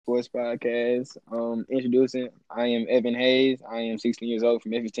Sports Podcast. Introducing, I am Evan Hayes. I am 16 years old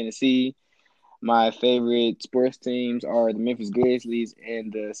from Memphis, Tennessee. My favorite sports teams are the Memphis Grizzlies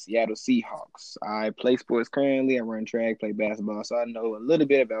and the Seattle Seahawks. I play sports currently. I run track, play basketball, so I know a little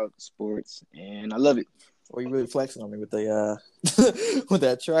bit about sports, and I love it. Well, you really flexing on me with the with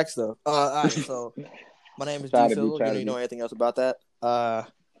that track stuff. All right, so my name is D. Silva. Do you know anything else about that?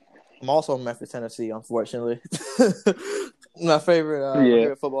 I'm also in Memphis, Tennessee, unfortunately. My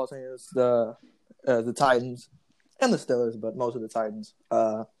favorite football team is the Titans and the Steelers, but most of the Titans.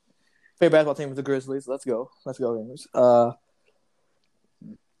 Favorite basketball team is the Grizzlies. Let's go, Gamers.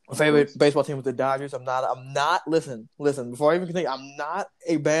 My favorite baseball team is the Dodgers. I'm not. Listen. Before I even think, I'm not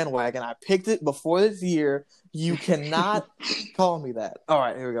a bandwagon. I picked it before this year. You cannot call me that. All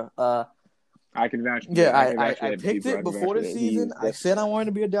right, here we go. I can vouch. Yeah, I picked it before the season. I said I wanted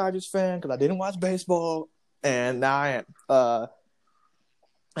to be a Dodgers fan because I didn't watch baseball, and now I am.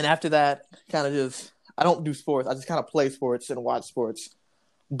 And after that, kind of just I don't do sports. I just kind of play sports and watch sports.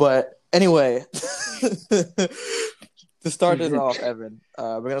 But anyway, to start this off, Evan,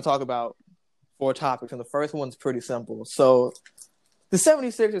 we're going to talk about 4 topics, and the first one's pretty simple. So the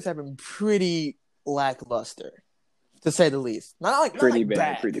 76ers have been pretty lackluster, to say the least. Not bad. Pretty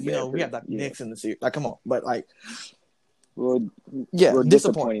bad. We have Knicks in the series. Like, come on. But,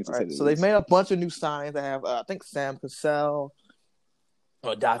 disappointing. Right? So they've made a bunch of new signings. They have, I think, Sam Cassell.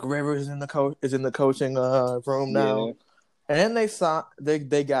 Doc Rivers is in the coaching room now. Yeah. And then they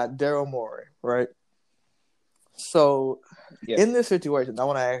got Daryl Morey, right? So, in this situation, I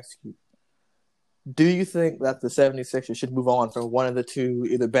want to ask you, do you think that the 76ers should move on from one of the two,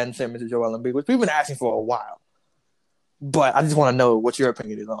 either Ben Simmons or Joel Embiid, which we've been asking for a while? But I just want to know what your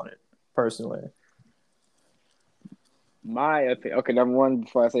opinion is on it, personally. My opinion, okay, number one,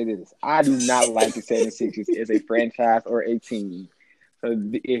 before I say this, I do not like the 76ers as a franchise or a team. So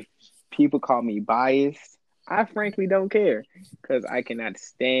if people call me biased, I frankly don't care because I cannot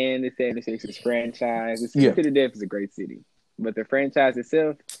stand the 76ers franchise. The city to the death is a great city, but the franchise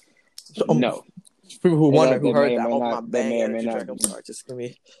itself, no. People who wonder who heard that, my bang just give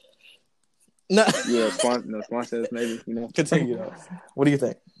me. No. Yeah, sponsors maybe. Continue though. What do you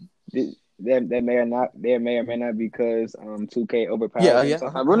think? That may or may not because 2K overpowered. Yeah.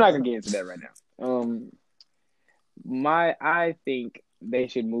 We're not gonna get into that right now. I think they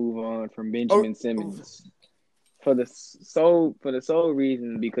should move on from Benjamin Simmons for the sole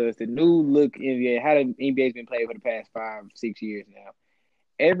reason because the new look NBA, how the NBA's been played for the past 5-6 years now.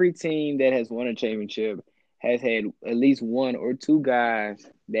 Every team that has won a championship has had at least one or two guys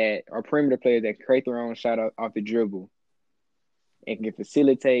that are perimeter players that create their own shot off the dribble and can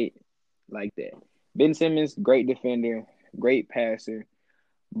facilitate like that. Ben Simmons, great defender, great passer,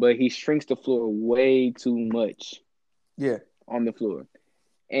 but he shrinks the floor way too much. Yeah, on the floor.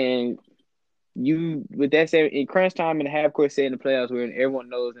 And with that said, in crunch time in the half court set in the playoffs, where everyone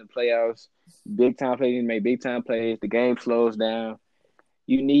knows in the playoffs, big time players make big time plays, the game slows down.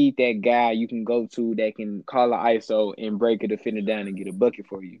 You need that guy you can go to that can call an ISO and break a defender down and get a bucket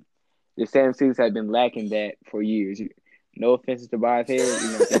for you. The 76ers have been lacking that for years. No offense to Tobias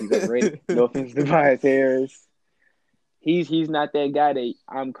Harris, I think he's overrated. No offense to Tobias Harris. He's not that guy that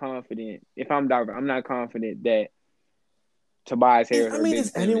I'm confident. If I'm Darvin, I'm not confident that Tobias Harris.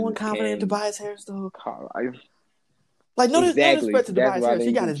 Is anyone confident in Tobias Harris though? No disrespect to Tobias Harris.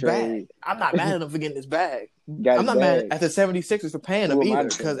 He got his bag. I'm not mad at him for getting his bag. I'm not mad at the 76ers for paying him either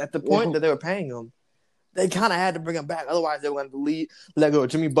because at the point that they were paying him, they kind of had to bring him back. Otherwise, they were going to let go of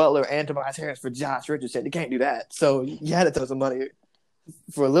Jimmy Butler and Tobias Harris for Josh Richardson. They can't do that. So you had to throw some money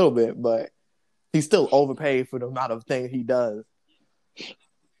for a little bit, but he's still overpaid for the amount of things he does.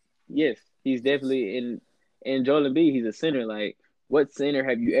 Yes, he's definitely in Joel Embiid. He's a center. Like, what center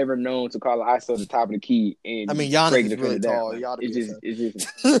have you ever known to call an ISO at the top of the key? And Giannis is really tall. It's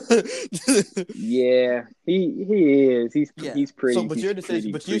just yeah, he is. He's pretty. So, but your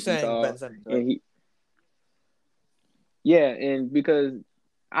decision. But you're saying Ben Simmons, right? And because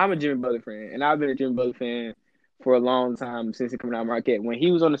I'm a Jimmy Butler fan, and I've been a Jimmy Butler fan for a long time since he came out of Marquette. When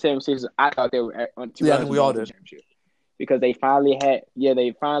he was on the 76ers, I thought they were on two. Yeah, we all did. Championship because they finally had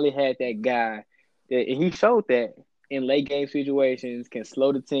that guy, and he showed that in late game situations can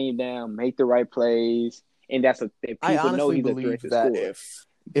slow the team down, make the right plays, and that's I honestly believe that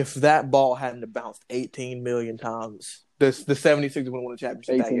if that ball hadn't bounced 18 million times, the 76ers would have won the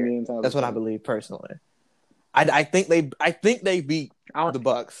championship that year. That's what I believe personally. I think they beat the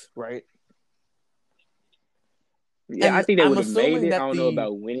Bucks, right? Yeah, and I think they would have made it. I don't know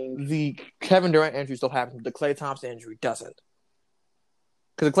about winning. The Kevin Durant injury still happens. The Klay Thompson injury doesn't.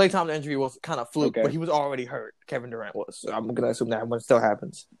 Because the Klay Thompson injury was kind of fluke, but he was already hurt. Kevin Durant was. So I'm going to assume that one still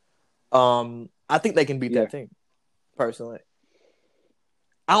happens. I think they can beat that team. Personally,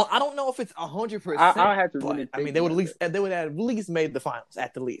 I don't know if it's 100%. I'll have to really. I mean, they would have at least made the finals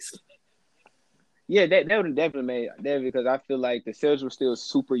at the least. Yeah, that would have definitely made that because I feel like the Celtics were still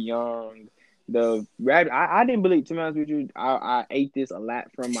super young. The Raptors, I didn't believe. To be honest with you, I ate this a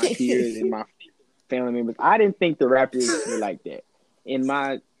lot from my peers and my family members. I didn't think the Raptors were like that.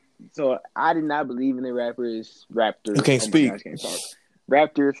 So I did not believe in the Raptors. You can't speak. Gosh, I can't talk.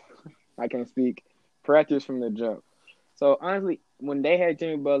 Raptors, I can't speak. Raptors from the jump. So honestly, when they had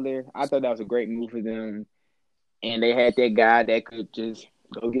Jimmy Butler, I thought that was a great move for them, and they had that guy that could just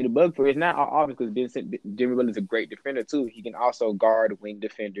go get a bug for it. It's not obvious because Jimmy Butler is a great defender too. He can also guard wing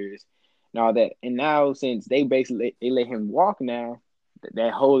defenders and all that. And now since they basically they let him walk now,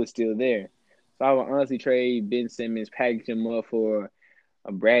 that hole is still there. So I would honestly trade Ben Simmons, package him up for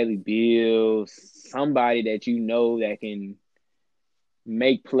a Bradley Beal, somebody that you know that can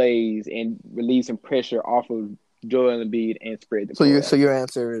make plays and relieve some pressure off of Joel Embiid and spread the floor. So your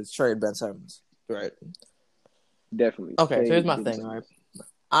answer is trade Ben Simmons, right? Definitely. Okay, so here's my thing, all right?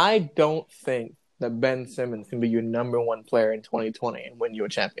 I don't think that Ben Simmons can be your number one player in 2020 and win you a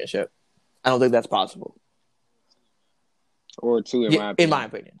championship. I don't think that's possible. Or two, in my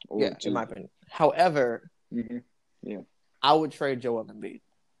opinion. In my opinion. However, I would trade Joel Embiid,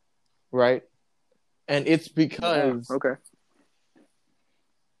 right? And it's because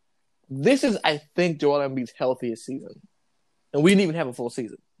this is, I think, Joel Embiid's healthiest season. And we didn't even have a full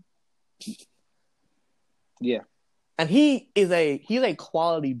season. Yeah. And he's a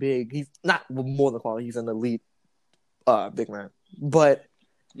quality big. He's not more than quality. He's an elite big man. But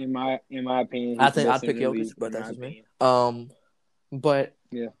in my opinion, I think I'd pick Jokic, but that's just me. But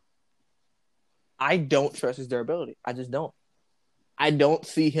yeah, I don't trust his durability. I just don't. I don't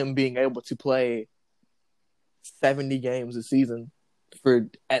see him being able to play 70 games a season for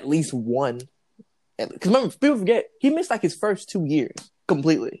at least one. Because remember, people forget he missed like his first 2 years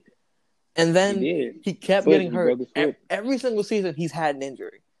completely. And then he kept getting hurt. Every single season, he's had an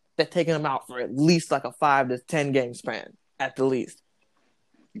injury that's taken him out for at least like a 5 to 10 game span, at the least.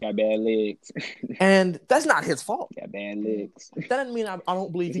 Got bad legs. And that's not his fault. Got bad legs. That doesn't mean I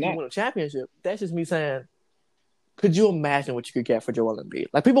don't believe he can win a championship. That's just me saying, could you imagine what you could get for Joel Embiid?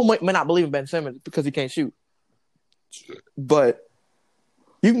 Like, people may not believe in Ben Simmons because he can't shoot. But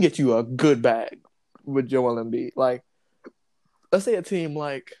you can get you a good bag with Joel Embiid. Like, let's say a team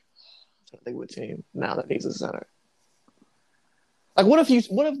like, I think what team now that needs a center. Like, what if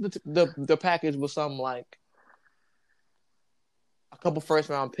the package was something like a couple first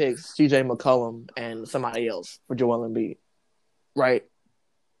round picks, CJ McCollum and somebody else for Joel Embiid, right?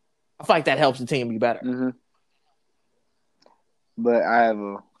 I feel like that helps the team be better. Mm-hmm. But I have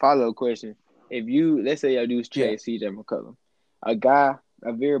a follow-up question. If let's say y'all do trade CJ McCollum,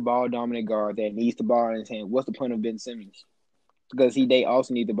 a very ball-dominant guard that needs the ball in his hand, what's the point of Ben Simmons? Because they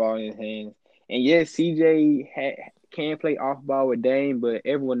also need the ball in his hands. And yes, CJ can play off ball with Dame, but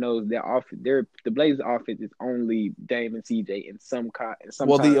everyone knows that the Blazers' offense is only Dame and CJ in some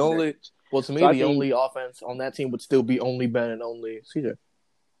the only offense on that team would still be only Ben and only CJ.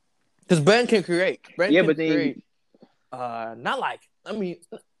 Because Ben can create. Kind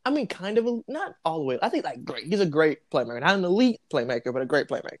of not all the way. I think like great. He's a great playmaker, not an elite playmaker, but a great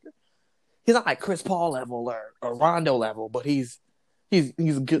playmaker. He's not like Chris Paul level or Rondo level, but he's a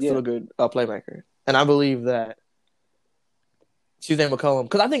good playmaker. And I believe that CJ McCollum,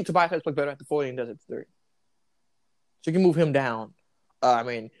 because I think Tobias Harris plays better at the 4 than he does at the 3. So you can move him down. I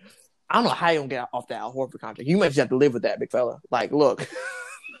don't know how you're going to get off that Al Horford contract. You might just have to live with that, big fella. Like, look.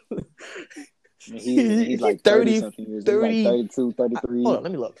 He's like 30-something years. 30, he's like 32, 33. Hold on,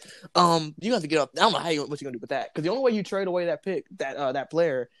 let me look. You have to get up. I don't know what you're going to do with that. Because the only way you trade away that pick, that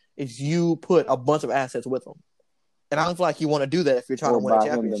player, is you put a bunch of assets with him. And I don't feel like you want to do that if you're trying to win a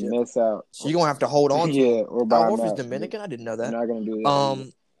championship. Miss out. So you're going to have to hold on to him. Or buy him out. Dominican? I didn't know that. You're not going to do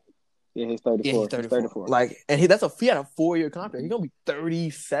that. Yeah, he's 34. Yeah, he's 34. Like, and he had a 4-year contract. He's going to be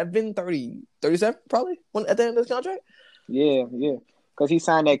 37 probably at the end of this contract? Yeah. Because he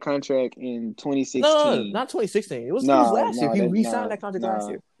signed that contract in 2016. No, not 2016. It was last year. He re-signed that contract last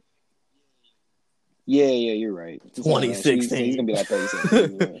year. Yeah, you're right. 2016. He's going to be like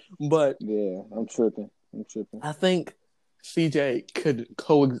 37. But yeah, I'm tripping. I think CJ could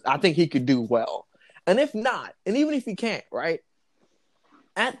I think he could do well. And if not, and even if he can't, right?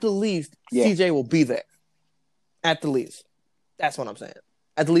 At the least, CJ will be there. At the least. That's what I'm saying.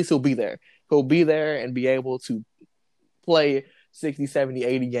 At the least he'll be there. He'll be there and be able to play 60, 70,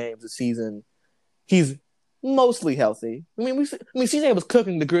 80 games a season. He's mostly healthy. I mean, CJ was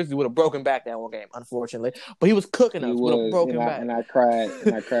cooking the Grizzlies with a broken back that one game, unfortunately, but he was cooking us with a broken back. And I cried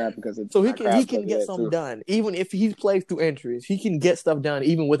because of, so he can get something done even if he plays through injuries. He can get stuff done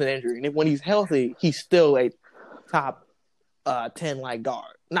even with an injury, and when he's healthy, he's still a top 10 like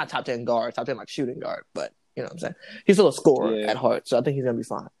guard, not top 10 guard, top 10 like shooting guard, but you know what I'm saying. He's still a scorer at heart, so I think he's gonna be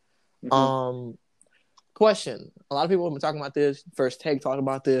fine. Mm-hmm. Question: a lot of people have been talking about this. First Take talked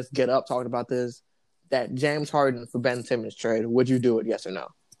about this. Get Up talked about this. That James Harden for Ben Simmons trade. Would you do it? Yes or no?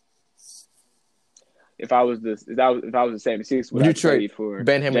 If I was the 76ers, would you trade for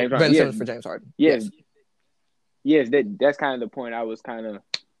Ben Simmons for James Harden? Yes. Yes, that's kind of the point I was kind of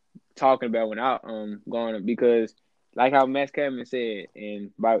talking about when I going, because like how Matt Kevin said,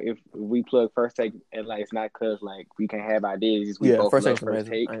 and if we plug First Take, and like it's not because like we can have ideas, we both love First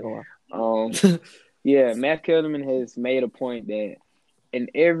Take. Yeah, Matt Kellerman has made a point that in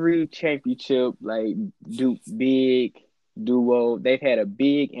every championship, like big duo, they've had a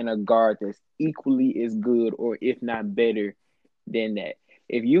big and a guard that's equally as good, or if not better than that.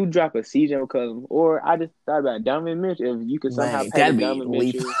 If you drop a CJ McCollum, or I just thought about Donovan Mitchell, if you could somehow pay Donovan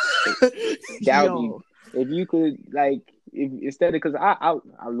Mitchell, that would be. If you could, like, instead of, because I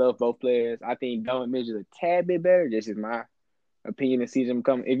love both players. I think Donovan Mitchell is a tad bit better. This is my opinion of CJ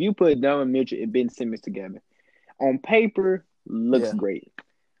McCollum. If you put Donovan Mitchell and Ben Simmons together, on paper, looks great.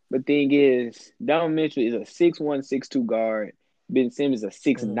 But thing is, Donovan Mitchell is a 6'1", 6'2" guard. Ben Simmons is a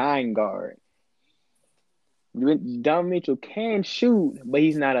 6'9" guard. Donovan Mitchell can shoot, but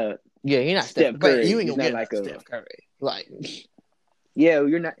he's not a Steph Curry. You ain't gonna get like a Steph Curry. Like,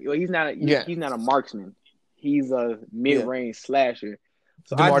 you're not. Well, he's not. He's not a marksman. He's a mid-range slasher.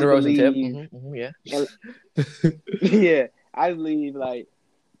 So DeMar DeRozan tip. Yeah, I believe, like,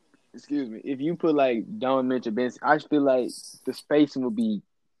 excuse me, if you put like Donovan Mitchell, Ben, I just feel like the spacing would be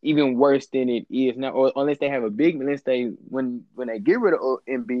even worse than it is now, or unless they have a big man. Unless they when they get rid of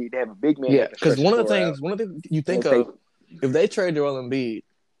Embiid, they have a big man. Yeah, because one of the things you think of, if they trade Joel Embiid,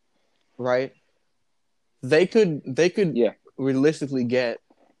 right? They could realistically get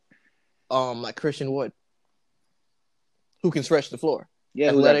like Christian Wood, who can stretch the floor. Yeah,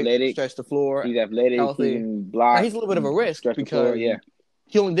 athletic, stretch the floor. He's athletic, healthy. He can block. Now, he's a little bit of a risk because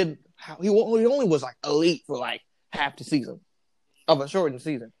he only was like elite for like half the season of a shortened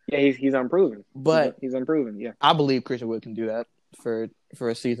season. Yeah, he's unproven. But he's unproven. Yeah, I believe Christian Wood can do that for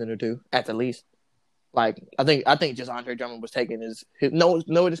a season or two at the least. Like I think just Andre Drummond was taking his no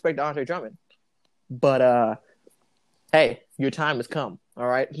respect to Andre Drummond, but hey, your time has come. All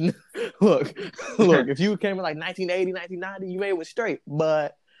right, look. If you came in like 1980, 1990, you made it straight,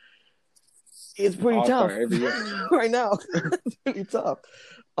 but it's pretty tough right now. It's pretty tough.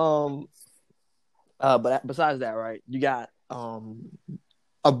 But besides that, right? You got who's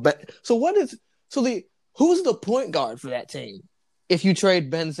the point guard for that team? If you trade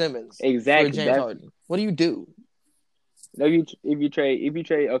Ben Simmons for James Harden, what do you do? No, if you trade Ben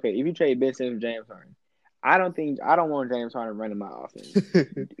Simmons for James Harden, I don't want James Harden running my offense.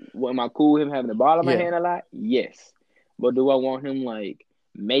 Am I cool with him having the ball in my hand a lot? Yes. But do I want him like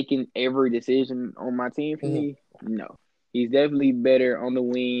making every decision on my team for me? No. He's definitely better on the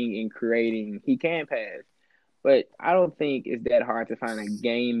wing and creating. He can pass. But I don't think it's that hard to find a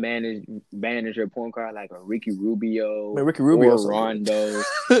game manager point guard like a Ricky Rubio or Rondo.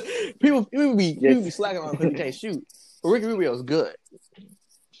 people be slacking on because he can't shoot. But Ricky Rubio's good.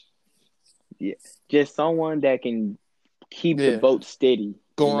 Yeah. Just someone that can keep the boat steady.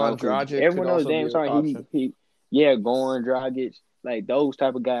 Goran Dragic. Everyone knows James Harden. Goran Dragic. Like those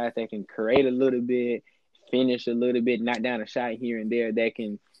type of guys that can create a little bit, finish a little bit, knock down a shot here and there, that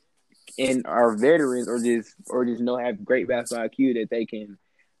can, and are veterans or just have great basketball IQ, that they can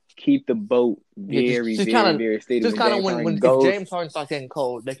keep the boat very steady. Just kind of when if James Harden starts getting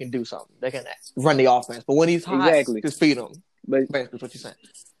cold, they can do something. They can run the offense. But when he's hot, just feed him. But basically, what you're saying.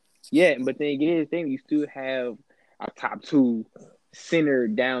 Yeah, but then you still have a top two center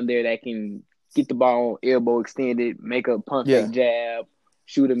down there that can get the ball elbow extended, make a pump fake jab,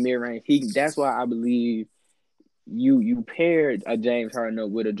 shoot a mid-range. That's why I believe you paired a James Harden up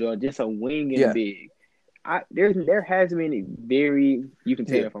with a Jordan, just a wing and big. There has been you can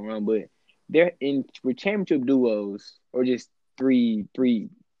tell me if I'm wrong, but with championship duos or just three big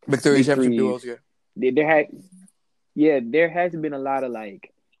three championship duos, there hasn't been a lot of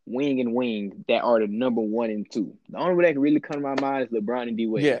like wing and wing that are the number 1 and 2. The only one that can really come to my mind is LeBron and D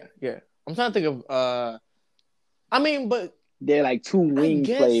Wade. Yeah. I'm trying to think of but they're like two wing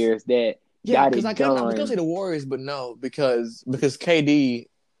players that got it done. I was gonna say the Warriors, but no, because KD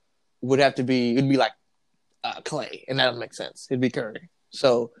it'd be like Clay, and that doesn't make sense. It'd be Curry.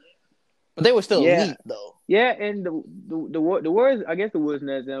 So They were still elite though. Yeah, and the Warriors, I guess the Warriors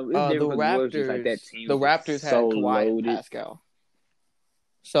now. It's different because the Warriors just like that team. The Raptors had Kawhi loaded. and Pascal.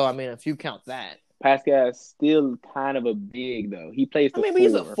 So I mean, if you count that, Pascal's still kind of a big though. He plays the 4.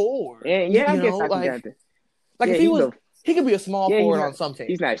 He's a 4. And I guess I can count that. Like if he could be a small forward on some team.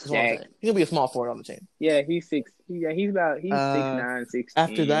 He's not Shaq. He could be a small forward on the team. Yeah, he's 6. He's about 6'9", 6'10".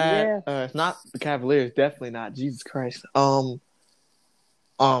 After that, it's not the Cavaliers. Definitely not. Jesus Christ. Who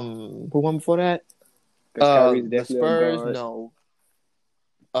won before that? The Spurs. No.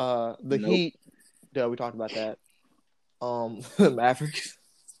 The Heat. Yeah, we talked about that. The Mavericks.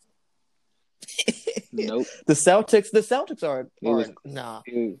 Nope. The Celtics are nah.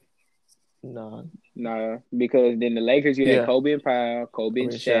 Nah, because then the Lakers, you had Kobe and Powell, Kobe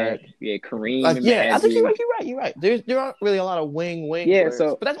and Shaq, you had Kareem and Magic. I think you're right. There aren't really a lot of wing players,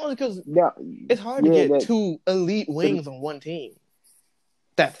 but that's only because it's hard to get 2 elite wings on one team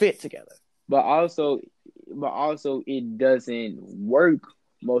that fit together. But also it doesn't work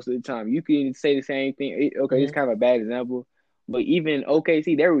most of the time. You can say the same thing. Okay, it's kind of a bad example, but even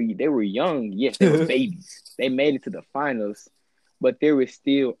OKC, they were young. Yes, they were babies. They made it to the finals, but they were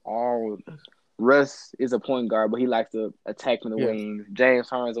still all. Russ is a point guard, but he likes to attack from the wings. James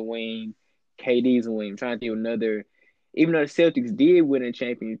Harden's a wing. KD's a wing. I'm trying to think of another. Even though the Celtics did win a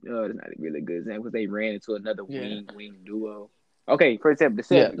championship, it's not a really good example because they ran into another wing duo. Okay, for example,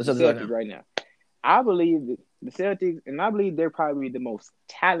 the Celtics right now. I believe the Celtics, and I believe they're probably the most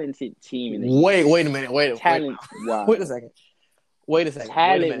talented team in the Wait a minute. Wait a second.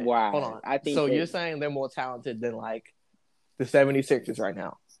 Talent-wise. Hold on. I think you're saying they're more talented than like the 76ers right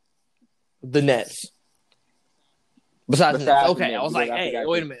now? The Nets. Besides the Nets. Okay, I was like, hey,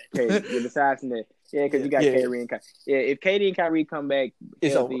 wait a minute. Besides the Nets. Yeah, because you got Kyrie and Kyrie. Yeah, if KD and Kyrie come back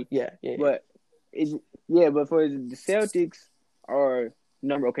healthy. Over. Yeah. But for the Celtics are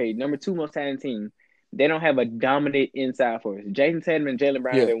number 2 most talented team. They don't have a dominant inside force. Jason Tatum and Jaylen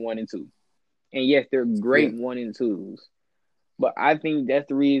Brown are 1 and 2. And yes, they're great 1 and 2s. But I think that's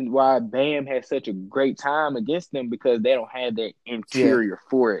the reason why Bam has such a great time against them because they don't have that interior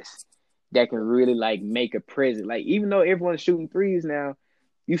force that can really like make a presence. Like even though everyone's shooting threes now,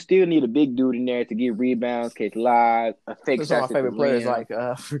 you still need a big dude in there to get rebounds, catch lives, affect shots. My favorite players like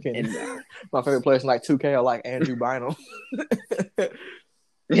my favorite players like 2K are like Andrew Bynum.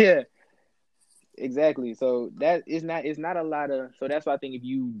 Yeah, exactly. So that is not a lot of. So that's why I think if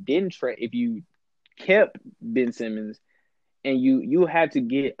you kept Ben Simmons. And if you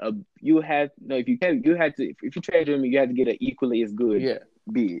trade him, you had to get an equally as good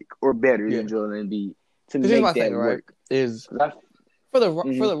big or better than Joel Embiid to make that work. Is for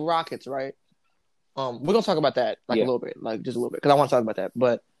the Rockets, right? We're gonna talk about that a little bit, just a little bit, because I want to talk about that.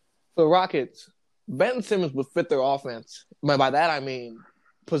 But for the Rockets, Ben Simmons would fit their offense. But by that I mean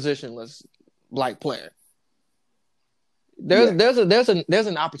positionless player. There's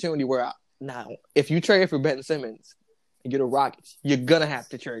an opportunity where now if you trade for Ben Simmons. You're the Rockets. You're gonna have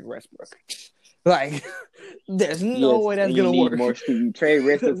to trade Westbrook. There's no way that's gonna work. You trade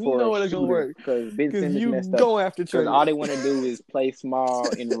Westbrook for no way that's gonna work because Ben Simmons messed up. Go after trade. All they want to do is play small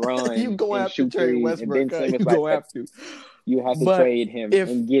and run. You go and after shoot trade Westbrook. You go after. You have to trade him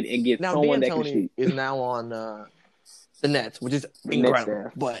and get now someone that can shoot. Is now on the Nets, which is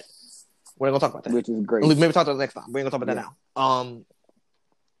incredible. But we're not gonna talk about that. Which is great. Maybe talk about that next time. We ain't gonna talk about that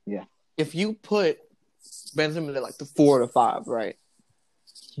now. If you put Ben Simmons at the 4 or 5, right?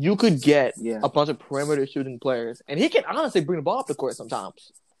 You could get a bunch of perimeter shooting players, and he can honestly bring the ball up the court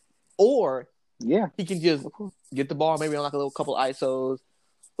sometimes. Or he can just get the ball maybe on a little couple ISOs,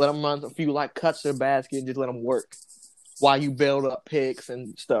 let him run a few cuts to the basket, and just let him work while you build up picks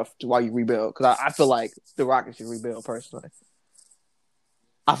and stuff while you rebuild. Because I feel like the Rockets should rebuild personally.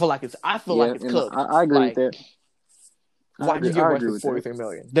 I feel like it's cooked. I agree with that. Why'd you give Westbrook $43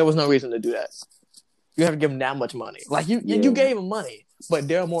 million? There was no reason to do that. You have to give him that much money. You gave him money, but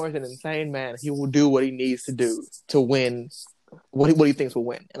Daryl Morey is an insane man. He will do what he needs to do to win what he thinks will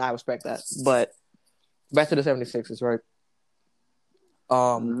win, and I respect that. But back to the 76ers, right?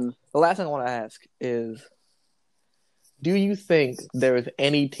 The last thing I want to ask is, do you think there is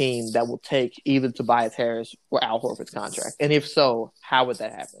any team that will take either Tobias Harris or Al Horford's contract? And if so, how would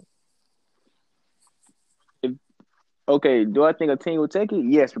that happen? Okay, do I think a team will take it?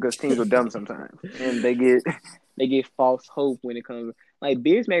 Yes, because teams are dumb sometimes, and they get false hope when it comes. Like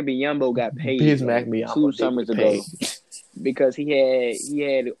Bismack Biyombo got paid 2 summers ago because he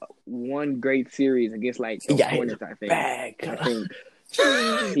had one great series against the Hornets. I think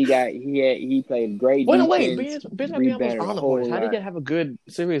he played great. Bismack Biyombo was on the Hornets. How did he have a good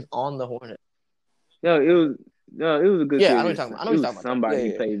series on the Hornets? No, No, it was a good Yeah, series. I know you're talking about. I know you're talking about. Somebody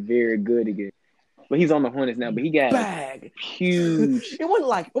he played very good against. But he's on the Hornets now. But he got bag huge. it wasn't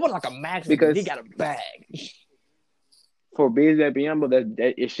like a max because he got a bag. For Bismack Biyombo,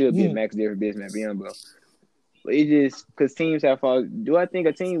 that it should be a max deal for Bismack Biyombo. But it just because teams have fallen. Do I think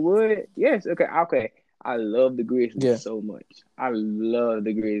a team would? Yes. Okay. I love the Grizzlies so much. I love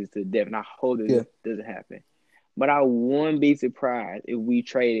the Grizzlies to death, and I hope it doesn't happen. But I wouldn't be surprised if we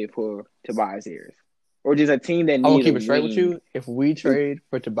traded for Tobias Harris, or just a team that needs. I will keep it straight with you. If we trade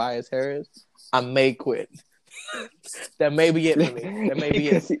for Tobias Harris, I may quit. That may be it for me. That may be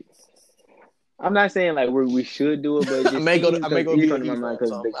it. I'm not saying like we should do it, but just I may go be my mind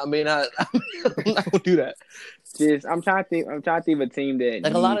because I'm not gonna do that. Just I'm trying to think of a team that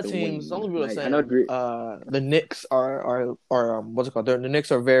like a lot of teams. Some people are saying the Knicks are what's it called? The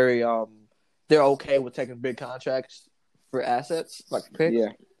Knicks are very they're okay with taking big contracts for assets like picks.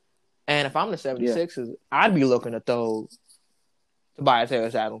 Yeah. And if I'm the 76ers, I'd be looking to throw Tobias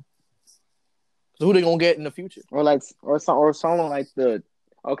Harris at them. So who they gonna get in the future? Or someone like let's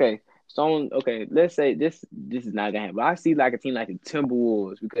say this is not gonna happen. But I see like a team like the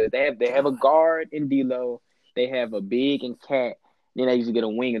Timberwolves because they have a guard in D'Lo, they have a big in Cat, then they usually get a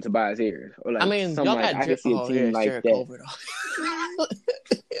wing in Tobias Harris. Or like I can see a team like Jared that.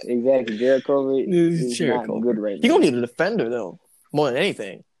 Exactly, Jared Culver is not good right now. You're gonna need a defender though, more than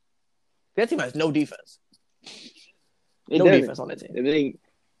anything. That team has no defense. Defense on that team.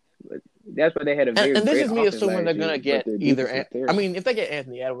 That's why they had a very and this is me assuming they're gonna get either. I mean, if they get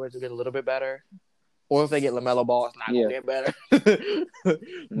Anthony Edwards, it'll get a little bit better, or if they get LaMelo Ball, it's not gonna get better.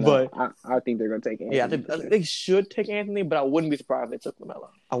 But I think they're gonna take Anthony. Yeah, I think they should take Anthony, but I wouldn't be surprised if they took LaMelo.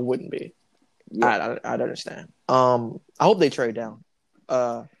 I wouldn't be. Yeah. I'd understand. I hope they trade down,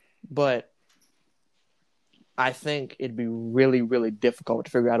 but I think it'd be really, really difficult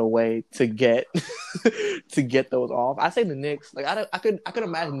to figure out a way to get those off. I say the Knicks. Like I could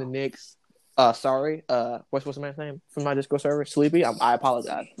imagine the Knicks. What's the man's name from my Discord server? Sleepy. I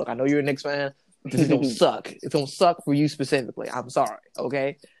apologize. Look, I know you're a Knicks fan. This is gonna suck. It's gonna suck for you specifically. I'm sorry.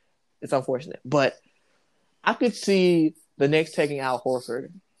 Okay, it's unfortunate, but I could see the Knicks taking Al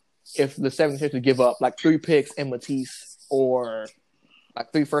Horford if the 76ers would give up like 3 picks and Matisse, or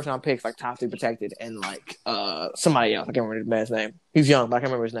like 3 first-round picks, like top 3 protected, and like somebody else. I can't remember his man's name. He's young, but I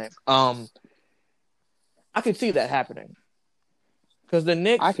can't remember his name. I could see that happening because the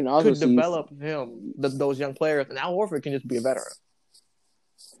Knicks could develop those young players, and Al Horford can just be a veteran.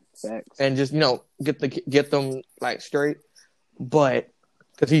 Facts. And just get them like straight, but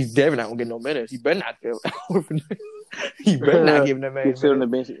because he's definitely not gonna get no minutes, he better not give Al Horford. He better not give him that man. Sit on the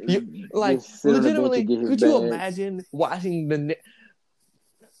bench. Legitimately, could you imagine watching the Knicks?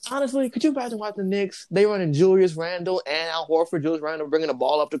 Honestly, could you imagine watching the Knicks? They running Julius Randle and Al Horford. Julius Randle bringing the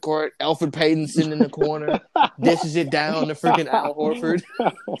ball up the court. Elfrid Payton sitting in the corner, dishes it down to freaking Al Horford.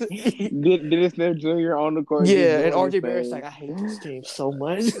 Dennis Smith Jr. on the court. Yeah, and RJ Barrett's like, I hate this team so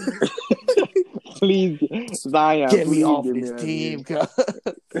much. Please, Zion, get me off this team.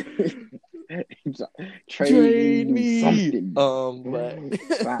 Trade me. Something.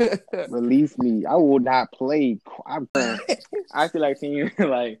 But release me. I will not play. I feel like teams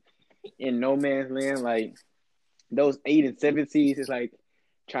like in no man's land, like those 8 and 7 seeds is like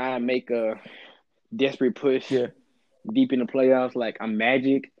trying to make a desperate push deep in the playoffs. Like a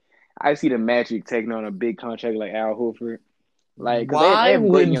Magic, I see the Magic taking on a big contract like Al Horford. Like, why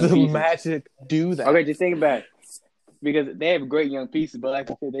would the Magic do that? Okay, just think about it. Because they have great young pieces, but like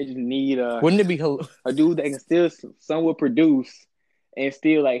I said, they just need wouldn't it be a dude that can still somewhat produce and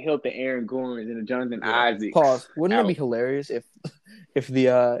still like help the Aaron Gordons and the Jonathan Isaac. Pause. Wouldn't it be hilarious if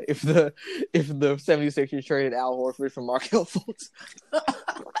the 76ers traded Al Horford for Markelle Fultz?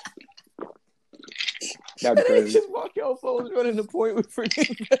 That's crazy. Just Markelle Fultz running the point with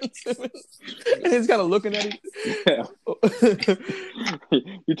freaking Ben Simmons, and he's kind of looking at him.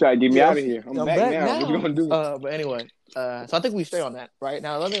 You try to get me out of here. I'm back now. What you gonna do? But anyway, so I think we stay on that right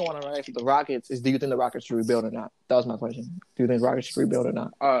now. Another thing I want to ask the Rockets is: do you think the Rockets should rebuild or not? That was my question. Do you think the Rockets should rebuild or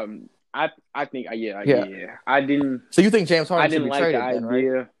not? I think yeah. I didn't. So you think James Harden should be traded? I didn't like the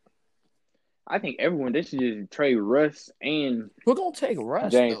idea. Right? I think everyone they should just trade Russ and we're gonna take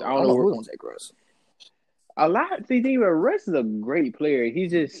Russ. James, I don't know who we're gonna take Russ. A lot. See, think about Russ is a great player.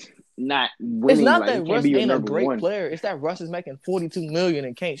 He's just not winning. It's not that Russ ain't a great player. It's that Russ is making $42 million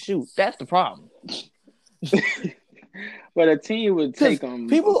and can't shoot. That's the problem. But a team would take him.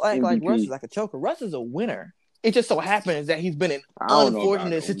 People act like Russ is like a choker. Russ is a winner. It just so happens that he's been in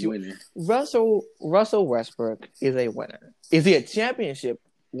unfortunate situation. Russell Westbrook is a winner. Is he a championship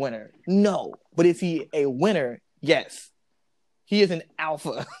winner? No. But is he a winner? Yes. He is an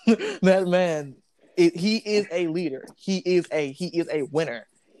alpha. That man He is a leader. He is a winner.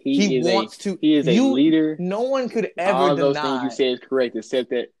 He is a leader. No one could ever all deny. Those things you said is correct,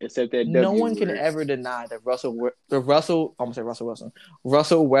 except that. No one can ever deny that Russell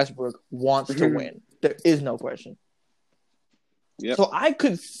Westbrook wants to win. There is no question. Yep. So I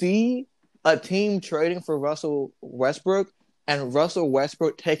could see a team trading for Russell Westbrook and Russell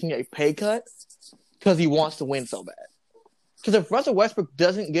Westbrook taking a pay cut because he wants to win so bad. Because if Russell Westbrook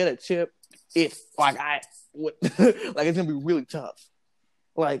doesn't get a chip, it's like it's gonna be really tough.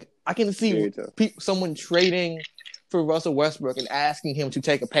 Like I can see someone trading for Russell Westbrook and asking him to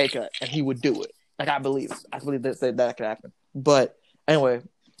take a pay cut, and he would do it. Like I believe that could happen. But anyway,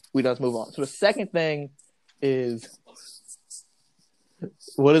 we just move on. So the second thing is,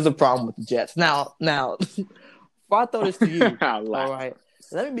 what is the problem with the Jets? Now, if I throw this to you, all right,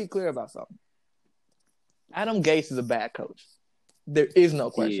 let me be clear about something. Adam Gase is a bad coach. There is no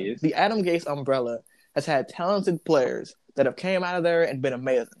question. The Adam Gase umbrella has had talented players that have came out of there and been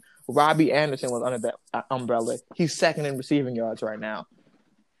amazing. Robbie Anderson was under that umbrella. He's second in receiving yards right now.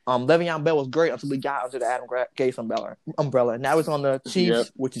 Le'Veon Bell was great until he got under the Adam Gase umbrella. Now he's on the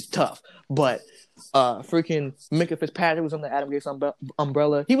Chiefs, which is tough. But freaking Minkah Fitzpatrick was on the Adam Gase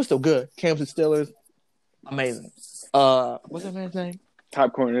umbrella. He was still good. Came to the Steelers. Amazing. What's that man's name?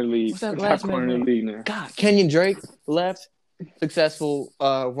 Top corner in the league. What's that last corner in the league now. God, Kenyon Drake left. Successful,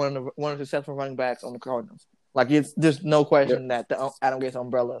 one of the successful running backs on the Cardinals. Like there's no question that the Adam Gase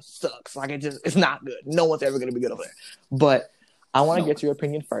umbrella sucks. Like it's not good. No one's ever going to be good over there. But I want to get your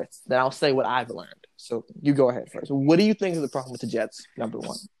opinion first. Then I'll say what I've learned. So you go ahead first. What do you think is the problem with the Jets? Number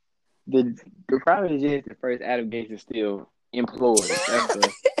one. The problem is just the first Adam Gase is still employed.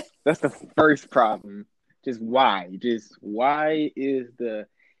 That's the first problem. Just why? Why is the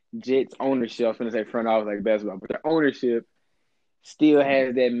Jets ownership? I'm going to say front office like basketball, but their ownership still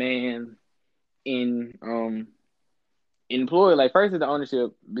has that man in employed. Like first is the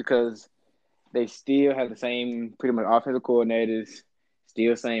ownership because they still have the same pretty much offensive coordinators,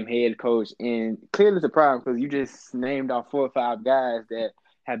 still same head coach, and clearly it's a problem because you just named off 4 or 5 guys that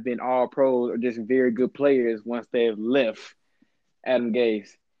have been all pros or just very good players once they've left Adam Gase,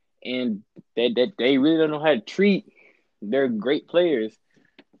 and they really don't know how to treat their great players.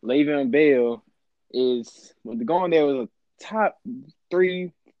 Le'Veon Bell is going there was a top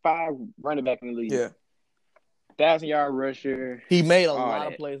 3-5 running back in the league. Yeah. 1,000-yard rusher. He made a lot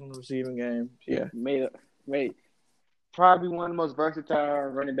of plays in the receiving game. Yeah. Made probably one of the most versatile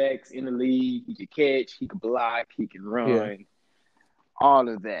running backs in the league. He could catch, he could block, he could run, all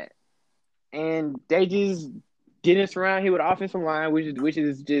of that. And they just didn't surround him with offensive line, which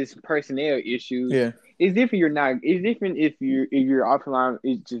is just personnel issues. Yeah. It's different. It's different if your offensive line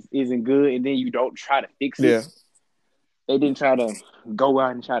isn't good, and then you don't try to fix it. Yeah. They didn't try to go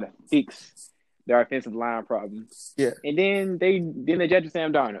out and try to fix their offensive line problems. Yeah. And then they drafted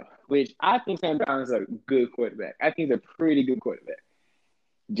Sam Darnold, which I think Sam Darnold is a good quarterback. I think he's a pretty good quarterback.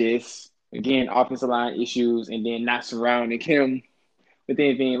 Just, again, offensive line issues and then not surrounding him with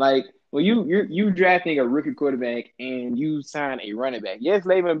anything. Like, when you drafting a rookie quarterback and you sign a running back. Yes,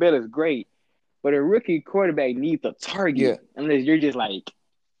 Le'Veon Bell is great, but a rookie quarterback needs a target unless you're just like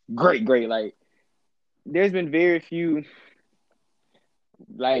great. Like, there's been very few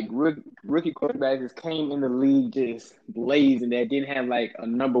like rookie quarterbacks that came in the league just blazing that didn't have like a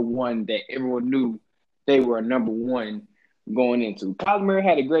number one that everyone knew they were a number one going into. Kyler Murray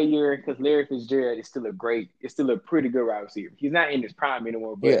had a great year because Larry Fitzgerald is still a pretty good wide receiver. He's not in his prime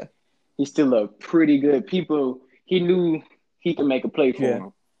anymore, but he's still a pretty good. He knew he could make a play for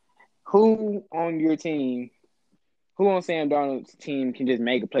him. Who on your team, who on Sam Darnold's team can just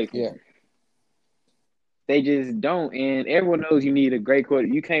make a play for him? They just don't, and everyone knows you need a great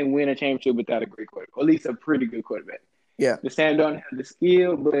quarterback. You can't win a championship without a great quarterback, or at least a pretty good quarterback. Yeah. The Sam don't have the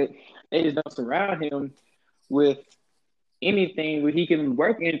skill, but they just don't surround him with anything where he can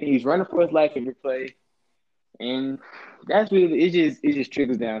work anything. He's running for his life every play, and that's really it. Just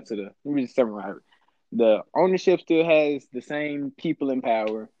trickles down to let me just summarize it. The ownership still has the same people in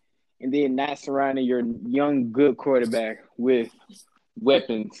power, and then not surrounding your young good quarterback with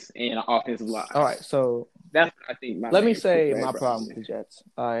weapons and an offensive line. All right, so that's what I think. Let me say my problem with the Jets.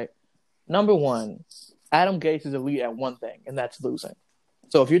 All right, number one, Adam Gase is elite at one thing, and that's losing.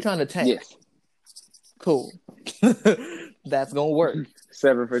 So if you're trying to tank, cool, that's gonna work.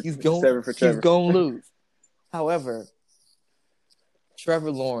 He's gonna lose. However,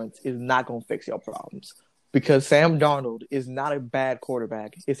 Trevor Lawrence is not gonna fix your problems because Sam Darnold is not a bad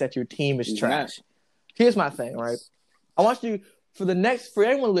quarterback. It's that your team is trash. Here's my thing, right? I want you for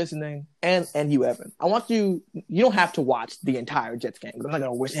anyone listening, and you, Evan, I want you don't have to watch the entire Jets game. I'm not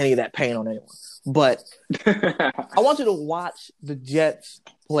going to wish any of that pain on anyone. But I want you to watch the Jets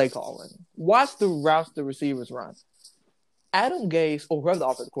play calling. Watch the routes the receivers run. Adam Gase, or whoever the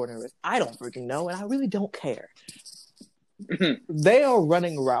offensive coordinator is, I don't freaking know, and I really don't care. They are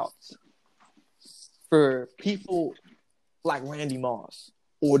running routes for people like Randy Moss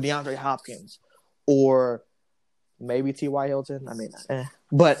or DeAndre Hopkins or maybe T.Y. Hilton. I mean,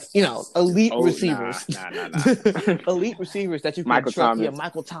 but elite receivers. Nah. Elite receivers that you can Michael trust. Thomas. Yeah,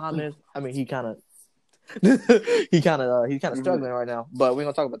 Michael Thomas. I mean, he's kind of struggling right now, but we're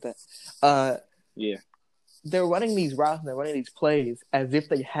gonna talk about that. Yeah. They're running these routes and they're running these plays as if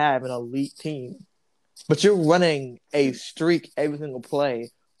they have an elite team. But you're running a streak every single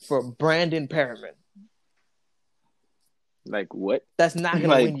play for Brandon Perriman. Like what? That's not going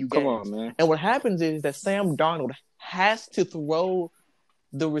to win you games. Come on, man. And what happens is that Sam Darnold has to throw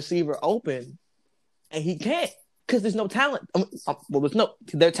the receiver open, and he can't because there's no talent.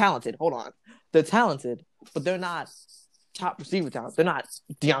 They're talented. Hold on. They're talented, but they're not top receiver talent. They're not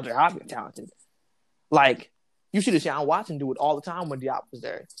DeAndre Hopkins talented. Like, you see Deshaun Watson do it all the time when Diop was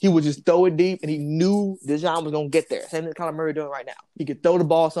there. He would just throw it deep, and he knew Deshaun was going to get there. Same thing Kyler Murray doing right now. He could throw the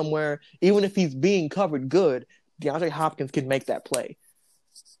ball somewhere. Even if he's being covered good, DeAndre Hopkins can make that play.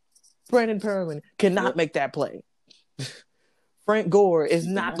 Brandon Perriman cannot make that play. Frank Gore is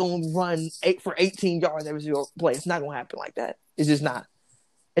not going to run 18 yards every single play. It's not going to happen like that. It's just not.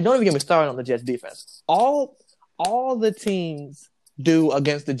 And don't even get me started on the Jets defense. All the teams do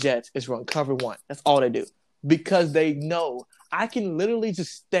against the Jets is run cover one. That's all they do. Because they know I can literally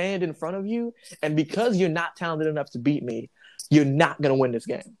just stand in front of you, and because you're not talented enough to beat me, you're not going to win this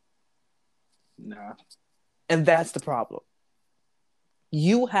game. Nah. And that's the problem.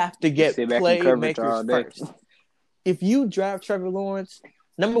 You have to get playmakers first. If you draft Trevor Lawrence,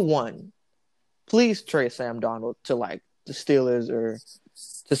 number one, please trade Sam Darnold to like the Steelers or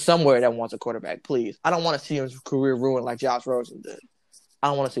to somewhere that wants a quarterback, please. I don't want to see his career ruined like Josh Rosen did. I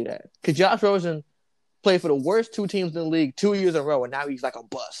don't want to see that. Because Josh Rosen played for the worst two teams in the league 2 years in a row, and now he's like a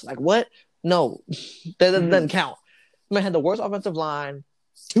bust. Like, what? No. That doesn't count. Man had the worst offensive line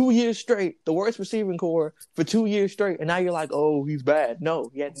 2 years straight, the worst receiving core for 2 years straight, and now you're like, oh, he's bad. No,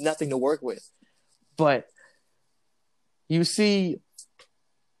 he had nothing to work with. But you see,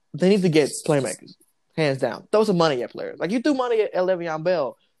 they need to get playmakers, hands down. Throw some money at players. Like, you threw money at Le'Veon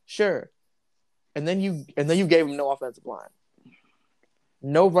Bell, sure. And then you gave him no offensive line.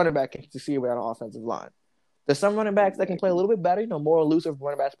 No running back can succeed without an offensive line. There's some running backs that can play a little bit better. More elusive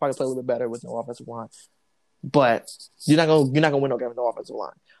running backs probably play a little bit better with no offensive line. But you're not gonna win no game with no offensive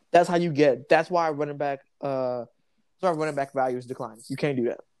line. That's how you get. That's why running back value is declining. You can't do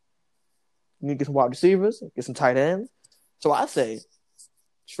that. You need to get some wide receivers, get some tight ends. So I say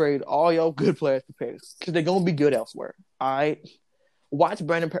trade all your good players to Patriots because they're gonna be good elsewhere. All right. Watch you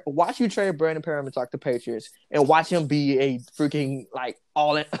trade Brandon Perriman to the Patriots and watch him be a freaking like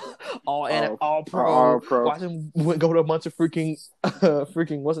all pro. Watch him go to a bunch of freaking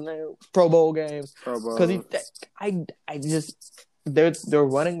what's his name, Pro Bowl games. Because they're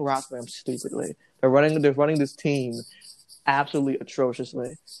running routes for him stupidly. They're running this team absolutely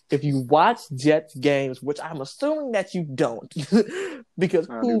atrociously. If you watch Jets games, which I'm assuming that you don't, because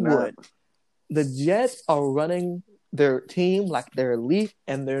who would? The Jets are running their team like they're elite,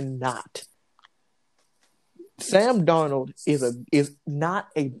 and they're not. Sam Darnold is not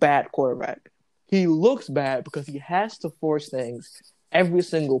a bad quarterback. He looks bad because he has to force things every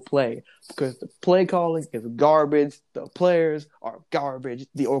single play because the play calling is garbage, the players are garbage,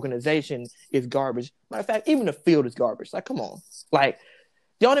 the organization is garbage. Matter of fact, even the field is garbage. Like, come on. Like,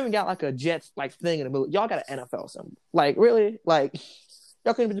 y'all don't even got like a Jets like thing in the middle. Y'all got an NFL symbol. Like, really? Like,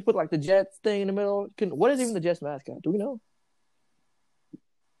 y'all couldn't just put like the Jets thing in the middle. What is even the Jets mascot? Do we know?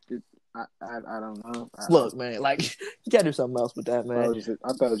 I don't know. Look, man, like you gotta do something else with that, man. I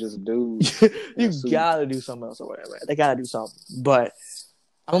thought it was just a dude. You gotta do something else or whatever. Man. They gotta do something. But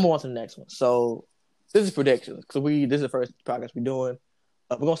I'm gonna move on to the next one. So this is predictions because this is the first podcast we're doing.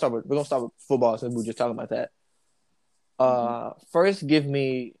 We're gonna start with football since we were just talking about that. First, give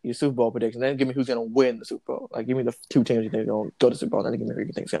me your Super Bowl prediction. Then give me who's gonna win the Super Bowl. Like, give me the two teams you think are gonna go to the Super Bowl. Then give me who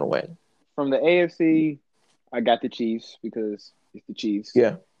you think's gonna win. From the AFC, I got the Chiefs because it's the Chiefs.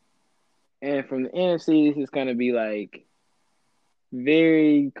 Yeah. And from the NFC, it's going to be like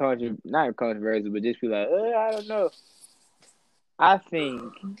very not controversial, but just be like, I don't know. I think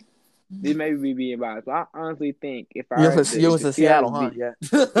this may be being biased, but I honestly think if the Seattle, huh? Yeah.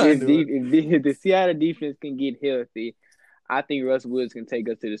 if the Seattle defense can get healthy, I think Russell Wilson can take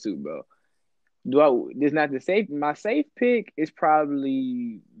us to the Super Bowl. There's not the safe. My safe pick is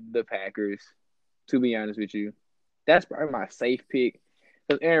probably the Packers. To be honest with you, that's probably my safe pick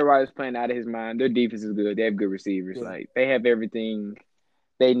because Aaron Rodgers playing out of his mind. Their defense is good. They have good receivers. Yeah. Like they have everything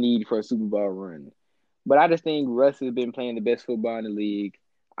they need for a Super Bowl run. But I just think Russ has been playing the best football in the league.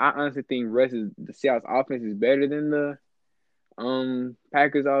 I honestly think the Seattle's offense is better than the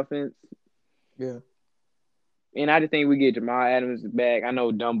Packers offense. Yeah. And I just think we get Jamal Adams back. I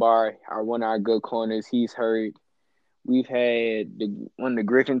know Dunbar, one of our good corners, he's hurt. We've had one of the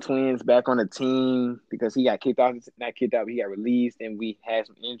Griffin twins back on the team because he got kicked off. Not kicked out, but he got released, and we had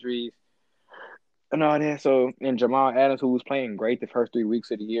some injuries and all that. So, and Jamal Adams, who was playing great the first 3 weeks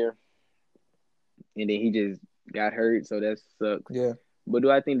of the year, and then he just got hurt, so that sucks. Yeah. But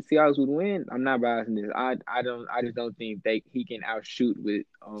do I think the Seahawks would win? I'm not biasing this. I just don't think he can outshoot with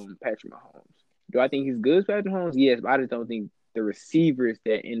Patrick Mahomes. Do I think he's good as Patrick Mahomes? Yes, but I just don't think the receivers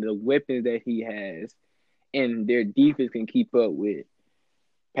that and the weapons that he has and their defense can keep up with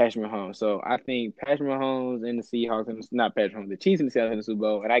Patrick Mahomes. So I think Patrick Mahomes and the Seahawks, and not Patrick Mahomes, the Chiefs and the Seahawks in the Super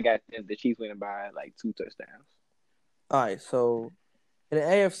Bowl, and I got the Chiefs winning by like 2 touchdowns. All right, so in the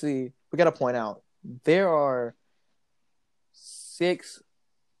AFC, we got to point out there are 6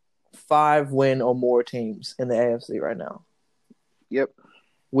 5-win or more teams in the AFC right now. Yep.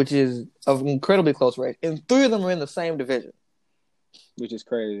 Which is an incredibly close race. And 3 of them are in the same division. Which is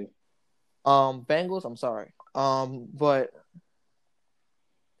crazy. Bengals, I'm sorry. But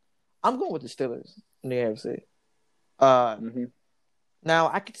I'm going with the Steelers in the AFC.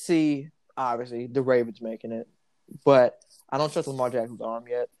 Now, I could see, obviously, the Ravens making it. But I don't trust Lamar Jackson's arm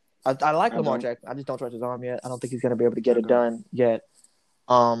yet. I like Lamar Jackson. I just don't trust his arm yet. I don't think he's going to be able to get it done yet.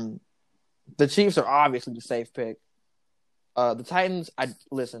 The Chiefs are obviously the safe pick. The Titans, I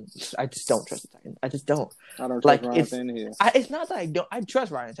just don't trust the Titans. I just don't. I don't trust Ryan Tannehill. It's not that I don't. I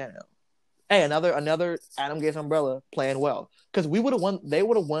trust Ryan Tannehill. Hey, another Adam Gase umbrella playing well because we would have won. They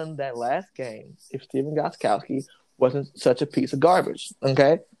would have won that last game if Steven Gostkowski wasn't such a piece of garbage.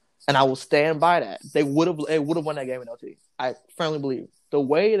 Okay, and I will stand by that. They would have won that game in OT. I firmly believe the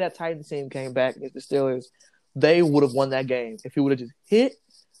way that Titans team came back against the Steelers, they would have won that game if he would have just hit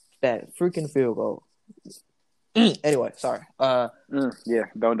that freaking field goal. Anyway, sorry. Yeah,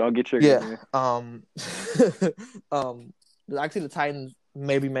 don't get triggered. Yeah. I see the Titans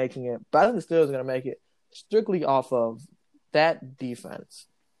maybe making it, but I think the Steelers are gonna make it strictly off of that defense.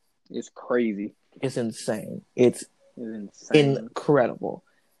 It's crazy. It's insane. It's incredible,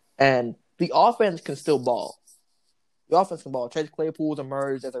 and the offense can still ball. The offense can ball. Chase Claypool's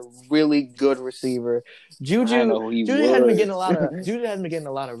emerged as a really good receiver. Juju hasn't been getting a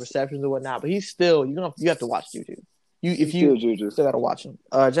lot of receptions or whatnot, but he's still you have to watch Juju. You still got to watch him.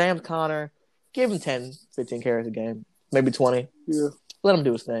 James Conner, give him 10, 15 carries a game, maybe 20. Yeah, let him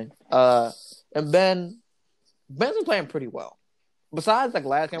do his thing. And Ben's been playing pretty well. Besides, like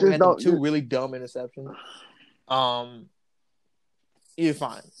last game, we had 2 really dumb interceptions. You're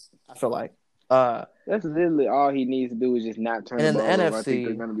fine. I feel like. That's literally all he needs to do is just not turn the ball over. I think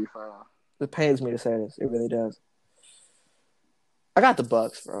they're gonna be fine. It pains me to say this. It really does. I got the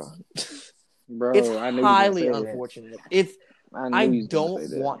Bucks, bro. Bro, it's highly unfortunate. I don't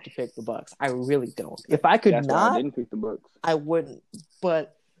want to pick the Bucks. I really don't. If I could not, I didn't pick the Bucks. I wouldn't.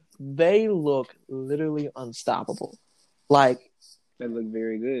 But they look literally unstoppable. Like they look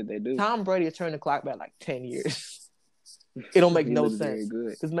very good. They do. Tom Brady has turned the clock back like 10 years. It don't make no sense.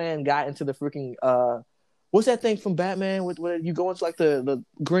 This man got into the freaking what's that thing from Batman with you go into like the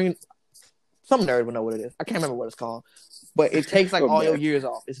green. Some nerd would know what it is. I can't remember what it's called, but it takes like all your years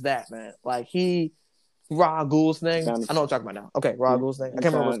off. It's that, man. Like Ra's Ghul's thing. I know what I'm talking about now. Okay, Ra's Ghul's thing. I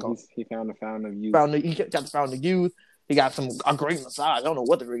can't remember what it's called. He found the fountain of youth. He got the fountain of youth. He got a great massage. I don't know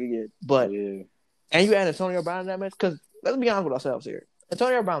what the frick he did, but and you add Antonio Brown in that mess because let's be honest with ourselves here.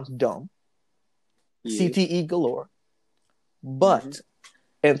 Antonio Brown's dumb. Yeah. CTE galore. But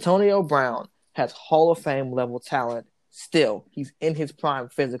Antonio Brown has Hall of Fame level talent still. He's in his prime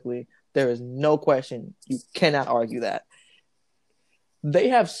physically. There is no question. You cannot argue that. They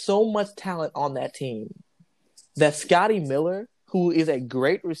have so much talent on that team that Scotty Miller, who is a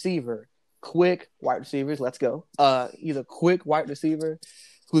great receiver, quick wide receivers, let's go. He's a quick wide receiver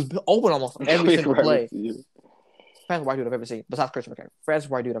who's been open almost every single play. Fastest white dude I've ever seen, besides Christian McCaffrey. Fastest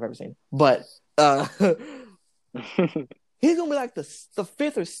white dude I've ever seen. But he's going to be like the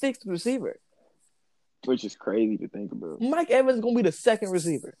 5th or 6th receiver. Which is crazy to think about. Mike Evans is going to be the 2nd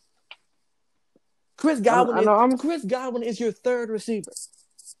receiver. Chris Godwin is your 3rd receiver.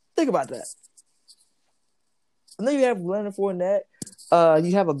 Think about that. And then you have Leonard Fournette.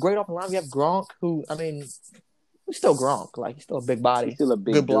 You have a great offensive line. You have Gronk, who, I mean, He's still Gronk. Like, he's still a big body. He's still a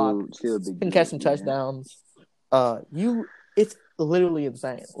big good block. dude. Still a big Can dude. catch some touchdowns. It's literally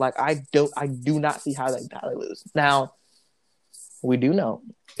insane. Like, I do not see how they lose. Now, we do know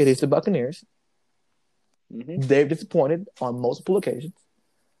it is the Buccaneers. Mm-hmm. They've disappointed on multiple occasions.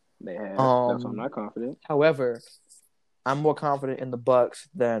 They have. That's why I'm not confident. However, I'm more confident in the Bucs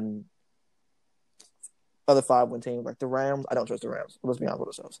than other 5-win teams like the Rams. I don't trust the Rams. Let's be honest with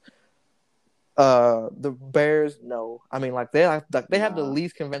ourselves. The Bears, no. I mean, like they have the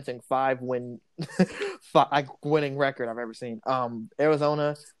least convincing 5-win winning record I've ever seen.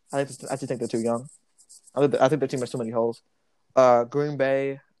 Arizona, I just think they're too young. I think their team has too many holes. Green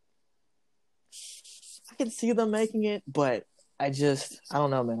Bay, I can see them making it, but I don't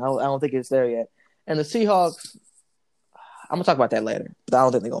know, man. I don't think it's there yet. And the Seahawks, I'm gonna talk about that later. But I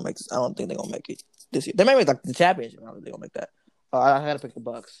don't think they're gonna make it this year. They may make like the championship. I don't think they're gonna make that. I had to pick the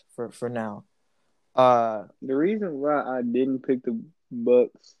Bucs for now. The reason why I didn't pick the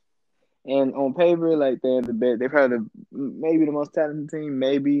Bucs, and on paper, like they're the best. They're probably maybe the most talented team.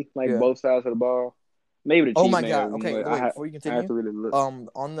 Maybe both sides of the ball. Maybe the Chiefs. Oh my God! Okay, wait, before you continue, I have to really look.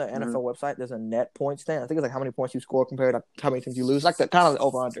 On the NFL website, there's a net point stand. I think it's like how many points you score compared to how many teams you lose. Like the kind of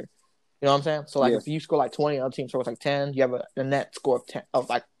over under. You know what I'm saying? So like if you score like 20, other team scores like 10, you have a net score of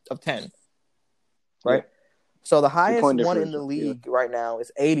 10. Right? Yeah. So the highest one in the league right now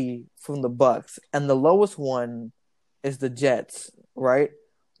is 80 from the Bucs, and the lowest one is the Jets, right?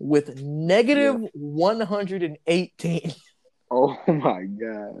 With negative 118. Oh my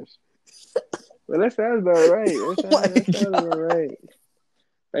gosh. Well, that sounds about right. That sounds about right.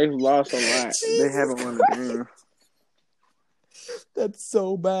 They've lost a lot. They haven't won a game. That's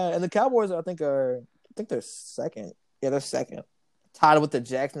so bad. And the Cowboys, I think they're second. Yeah, they're second. Tied with the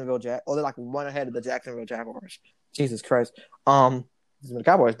Jacksonville they're like one ahead of the Jacksonville Jaguars. Jesus Christ. The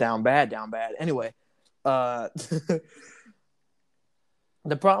Cowboys down bad. Anyway, the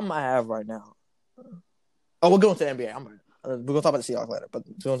problem I have right now. Oh, we're going to the NBA. We're going to talk about the Seahawks later, but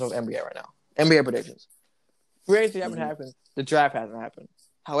we're going to talk about NBA right now. NBA predictions. Free agency haven't happened. The draft hasn't happened.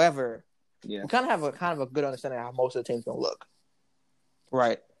 However, we kind of have a good understanding of how most of the teams going to look.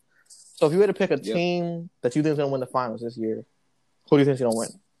 Right. So if you were to pick a team that you think is going to win the finals this year, who do you think is going to win?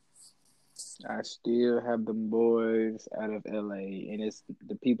 I still have the boys out of LA, and it's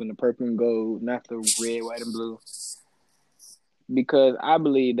the people in the purple and gold, not the red, white, and blue. Because I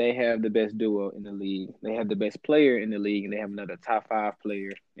believe they have the best duo in the league. They have the best player in the league, and they have another top 5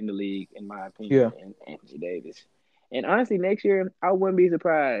 player in the league, in my opinion, in Anthony Davis. And honestly, next year, I wouldn't be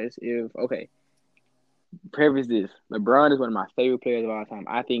surprised if, preface this, LeBron is one of my favorite players of all time.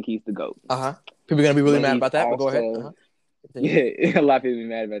 I think he's the GOAT. People are going to be really mad about that, but go ahead. Yeah, a lot of people be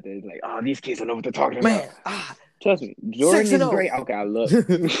mad about that. It's like, these kids don't know what they're talking about. Trust me, Jordan is great. Okay, I love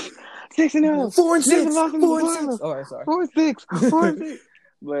 6-0. 4-6. 4-6. All right, sorry. 4-6.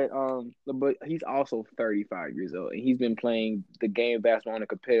 But he's also 35 years old, and he's been playing the game of basketball on a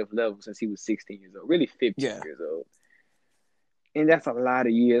competitive level since he was 16 years old, really 15 years old. And that's a lot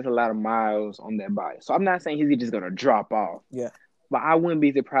of years, a lot of miles on that body. So I'm not saying he's just going to drop off. Yeah. But I wouldn't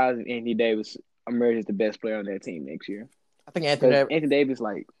be surprised if Anthony Davis emerges the best player on that team next year. I think Anthony Davis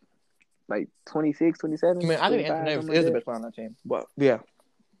like 26, 27. I mean, I think Anthony Davis is the best player on that team. Well, yeah.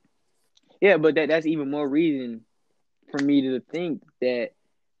 Yeah, but that's even more reason for me to think that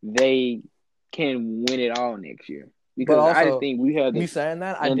they can win it all next year. Because also, I just think we have me saying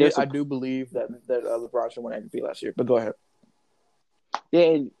that, I do believe that LeBron should win MVP last year. But go ahead.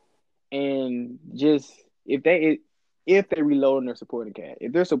 Yeah, and just if they reload their supporting cast,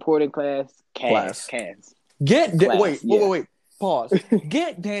 if they're supporting cast. Wait. Pause.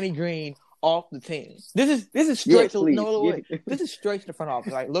 Get Danny Green off the team. This is straight This is straight to the front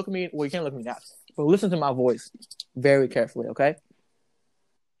office. Like, look at me. Well, you can't look at me now, but listen to my voice very carefully, okay?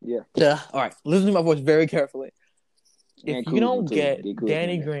 Yeah. All right. Listen to my voice very carefully. If you don't get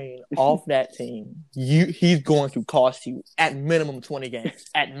Danny Green off that team, he's going to cost you at minimum 20 games.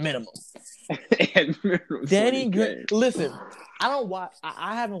 At minimum. Danny Green. Listen,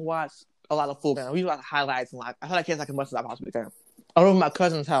 I haven't watched a lot of full games. We watch highlights and like I can't like as much as I possibly can. I was at my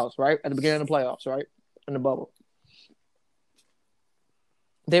cousin's house, right? At the beginning of the playoffs, right? In the bubble.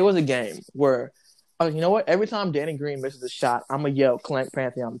 There was a game where, you know what? Every time Danny Green misses a shot, I'm going to yell Clank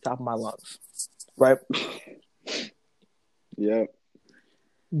Pantheon on the top of my lungs. Right? Yeah.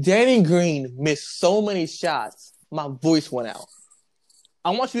 Danny Green missed so many shots, my voice went out.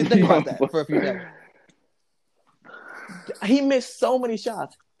 I want you to think about that for a few seconds. He missed so many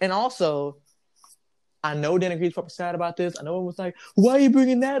shots. And also, I know Danny Green's probably sad about this. I know it was like, why are you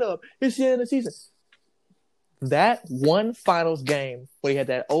bringing that up? It's the end of the season. That one finals game where he had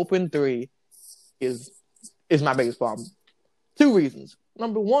that open three is is my biggest problem. 2 reasons.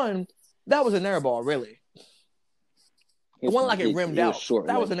 Number one, that was an air ball, really. The one like it rimmed out. Short,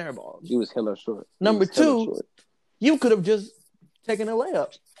 that was an air ball. It was hella short. Number 2, you could have just taken a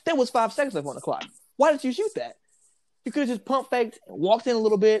layup. There was 5 seconds left on the clock. Why did you shoot that? You could have just pump faked, walked in a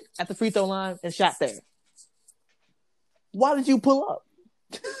little bit at the free throw line, and shot there. Why did you pull up?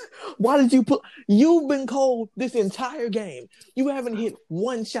 Why did you pull? You've been cold this entire game. You haven't hit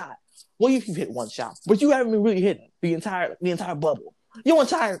one shot. Well, you've hit one shot, but you haven't been really hitting the entire bubble. Your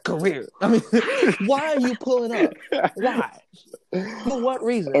entire career. I mean, why are you pulling up? Why? For what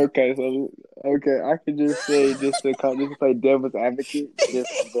reason? Okay, I could just say just to play devil's advocate,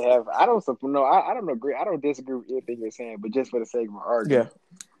 just to have. I don't agree. I don't disagree with anything you're saying, but just for the sake of my argument. Yeah.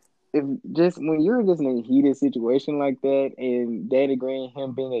 If just when you're just in a heated situation like that, and Danny Green,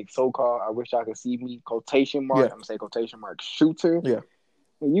 him being a so-called, I wish I could see me quotation mark. I'm gonna say quotation mark shooter. Yeah.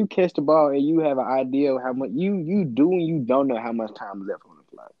 When you catch the ball and you have an idea of how much you do, and you don't know how much time left on the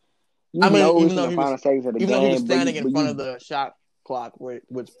clock. Even though he was standing in front of the shot clock,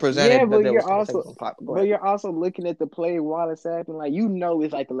 which presented. Yeah, but you're also looking at the play while it's happening. Like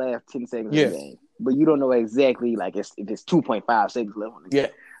it's like the last 10 seconds of the game, but you don't know exactly if it's 2.5 seconds left on the game.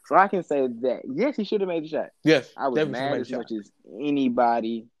 So I can say that yes, he should have made the shot. Yes, I was mad as much as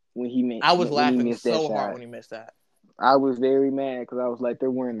anybody when he made. I was laughing so hard when he missed that. I was very mad because I was like, they're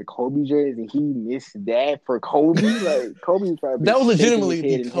wearing the Kobe jersey. He missed that for Kobe. Like Kobe probably that was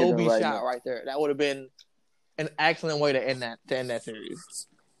legitimately the Kobe shot right there. That would have been an excellent way to end that series.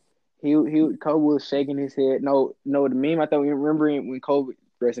 Kobe was shaking his head. No, the meme I thought we remember when Kobe,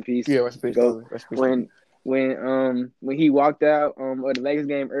 rest in peace. Yeah, rest in peace. Kobe. When he walked out of the Lakers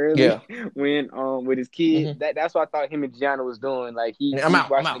game early, when with his kid, that's what I thought him and Gianna was doing. Like he watched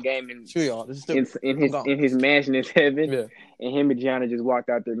the game in his mansion in heaven, and him and Gianna just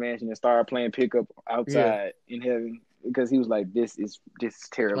walked out their mansion and started playing pickup outside in heaven because he was like, "This is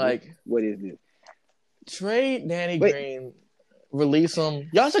terrible. Like, what is this?" Trade Danny Green, release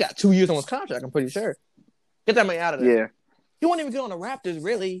him. Y'all still got 2 years on his contract. I'm pretty sure. Get that money out of there. Yeah. He won't even get on the Raptors,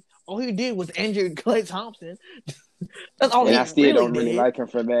 really. All he did was injure Klay Thompson. That's all he I still don't really like him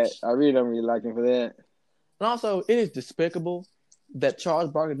for that. I really don't really like him for that. And also, it is despicable that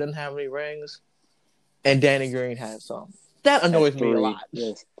Charles Barkley doesn't have any rings and Danny Green has some. That annoys me a lot.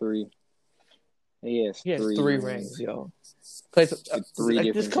 Yes, 3. Yes, he has 3 rings, yo. Plays 3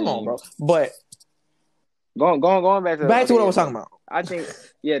 different just come on, bro. But going back to what I was talking about. I think,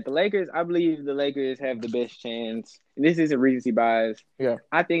 the Lakers, I believe the Lakers have the best chance. This isn't recency bias. Yeah.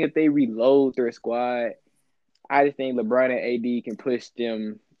 I think if they reload their squad, I just think LeBron and AD can push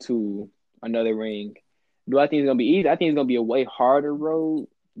them to another ring. Do I think it's going to be easy? I think it's going to be a way harder road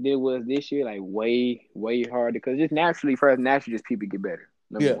than it was this year. Like, way, way harder. Because just naturally just people get better,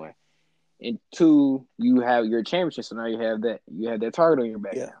 number one. And 2, you have your championship, so now you have that target on your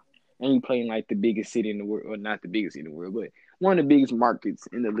back now. And you play in like the biggest city in the world, or not the biggest city in the world, but one of the biggest markets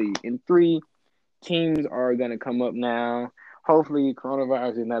in the league. And 3, teams are going to come up now. Hopefully,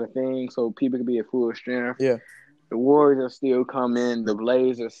 coronavirus is not a thing, so people can be at full strength. Yeah. The Warriors are still coming. The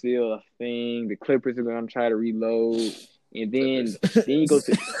Blazers are still a thing. The Clippers are going to try to reload. And then you go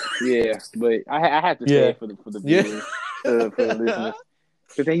to but I have to say it for the viewers, for the listeners.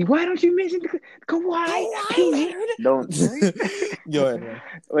 Because why don't you mention Kawhi? Don't. Go ahead, man.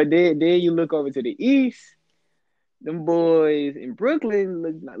 But then you look over to the East. Them boys in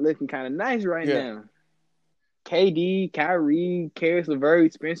Brooklyn looking kind of nice right now. KD, Kyrie, Karis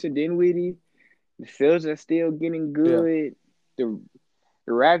LeVert, Spencer Dinwiddie. The Celtics are still getting good. Yeah.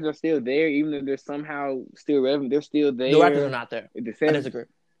 The Raptors are still there, even if they're somehow still relevant. They're still there. The Raptors are not there. I disagree.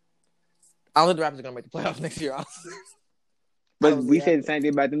 I don't think the Raptors are going to make the playoffs next year, honestly. But we said the same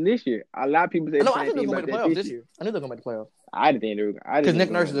thing about them this year. A lot of people said the same thing about them this year. I knew they were going to make the playoffs. I didn't think they were. Because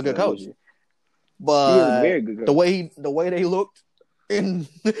Nick Nurse is a good coach. But he was a very good coach. The way they looked in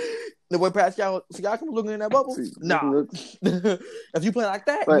the way Pascal Siakam was looking in that bubble, if you play like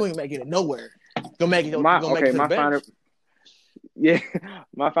that, you ain't making it nowhere. Gonna make it. My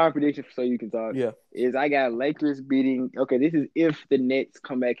final prediction, so you can talk. Is I got Lakers beating. Okay, this is if the Nets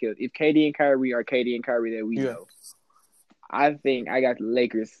come back here. If KD and Kyrie are KD and Kyrie that we know, I think I got the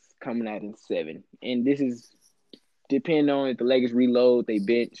Lakers coming out in 7, and this is depending on if the Lakers reload, they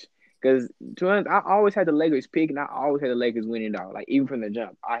bench. Because to be honest, I always had the Lakers pick, and I always had the Lakers winning out. Like even from the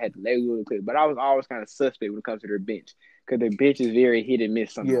jump, I had the Lakers really quick, but I was always kind of suspect when it comes to their bench because their bench is very hit and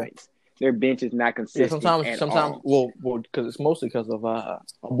miss some nights. Their bench is not consistent. Sometimes, well, because it's mostly because of our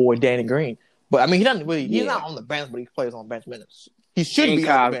boy Danny Green. But I mean, he doesn't really. He's not on the bench, but he plays on bench minutes. He should be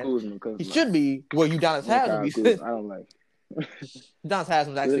on the bench. He should be where Udonis has him. I don't like. Udonis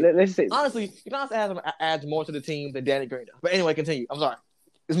Haslam actually. Let's say honestly, Udonis Haslam adds more to the team than Danny Green does. But anyway, continue. I'm sorry.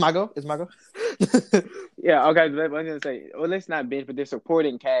 It's my go. Yeah, okay. I was gonna say, well, let's not bench, but their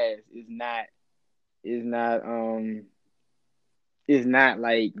supporting cast is not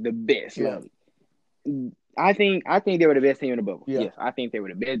like the best. Yeah. Like, I think they were the best team in the bubble. Yeah. Yes, I think they were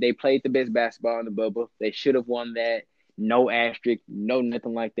the best. They played the best basketball in the bubble. They should have won that. No asterisk, no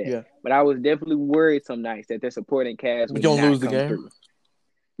nothing like that. Yeah. But I was definitely worried some nights that their supporting cast would not lose the come game. through.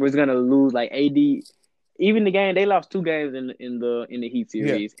 Was gonna lose like AD. Even the game they lost 2 games in the Heat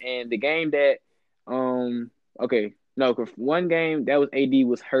series, and the game that one game that was AD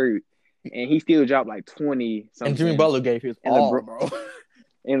was hurt, and he still dropped like 20 something. And Jimmy Butler gave his all, bro.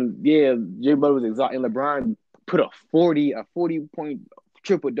 And yeah, Jimmy Butler was exhausted, and LeBron put a 40-point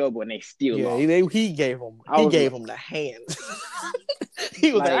triple double, and they still lost. He gave him the hands.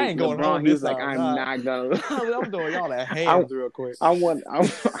 He was like, I ain't going LeBron, home. He was like, I'm not gonna. I'm doing y'all that hands real quick.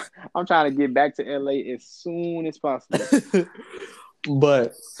 I'm trying to get back to LA as soon as possible.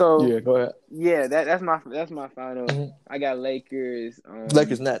 But so yeah, go ahead. Yeah, that's my final. Mm-hmm. I got Lakers.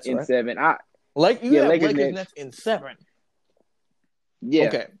 Lakers Nets in right? 7. Lakers Nets in 7. Yeah.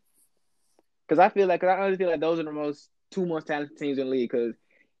 Okay. Because I honestly feel like those are the 2 most talented teams in the league. Because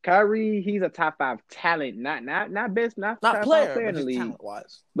Kyrie, he's a top 5 talent, not best, not top player, 5 player in the league,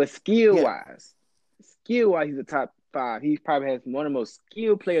 talent-wise, but skill-wise. Skill-wise, he's a top 5. He probably has one of the most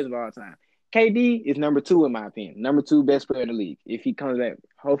skilled players of all time. KD is number 2 in my opinion. Number 2 best player in the league. If he comes back,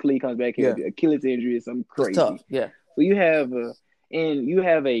 hopefully he comes back. He'll be Achilles injury or something crazy. It's tough. Yeah. So you have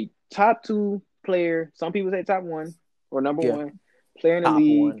a top 2 player. Some people say top 1 or number 1 player in the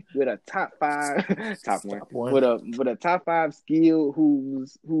league with a top 5, top 1 with a top 5 skill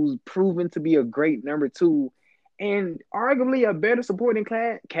who's proven to be a great number 2. And arguably a better supporting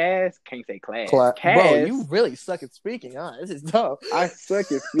cast. Can't say class. Bro, you really suck at speaking, huh? This is tough. I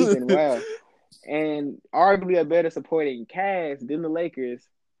suck at speaking. Wow. And arguably a better supporting cast than the Lakers.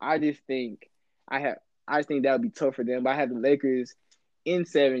 I just think that would be tough for them. But I have the Lakers in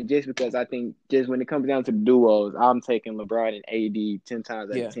 7 just because I think just when it comes down to the duos, I'm taking LeBron and AD 10 times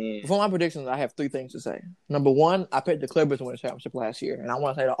out of 10. For my predictions, I have 3 things to say. Number 1, I picked the Clippers to win the championship last year, and I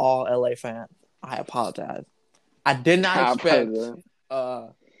want to say to all LA fans, I apologize. I did not expect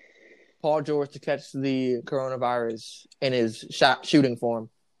Paul George to catch the coronavirus in his shooting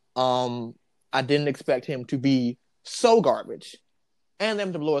form. I didn't expect him to be so garbage, and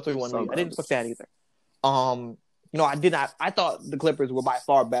them to blow a 3-1 lead. I didn't expect that either. I did not. I thought the Clippers were by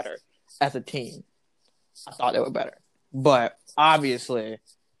far better as a team. I thought they were better, but obviously,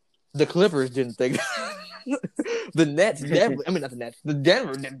 the Clippers didn't think. The Nets definitely. I mean, not the Nets. The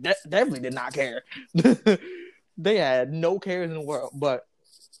Denver definitely did not care. They had no cares in the world. But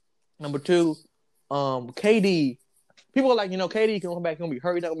number 2, KD. People are like, KD can come back. He's gonna be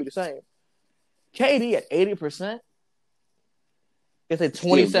hurt. He's not gonna be the same. KD at 80%. It's a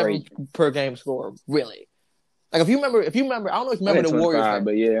 27 per game score. Really. Like if you remember, I don't know if you remember the Warriors game.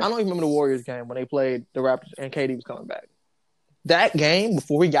 But yeah. I don't even remember the Warriors game when they played the Raptors and KD was coming back. That game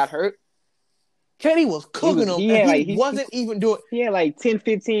before he got hurt, KD was cooking them. He wasn't even doing. He had like 10,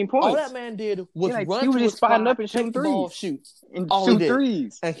 15 points. All that man did was run. He was just spotting up and shoot threes, shoot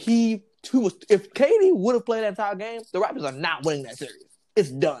threes. And he was. If KD would have played that entire game, the Raptors are not winning that series. It's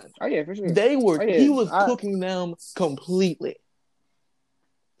done. Oh yeah, for sure. They were. He was cooking them completely.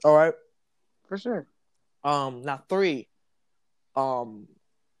 All right, for sure. Now 3,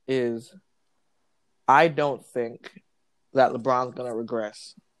 is I don't think that LeBron's gonna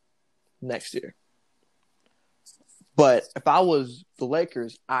regress next year. But if I was the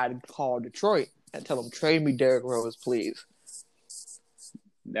Lakers, I'd call Detroit and tell them, trade me Derrick Rose, please.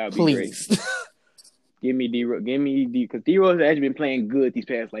 That would be great. Give me D-Rose. Because D-Rose has actually been playing good these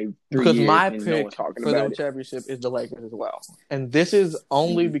past 3 years. Because my pick for the championship is the Lakers as well. And this is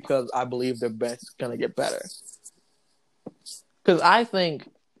only because I believe their best is going to get better. Because I think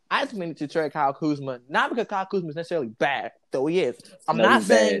we need to trade Kyle Kuzma, not because Kyle Kuzma is necessarily bad, though he is. I'm not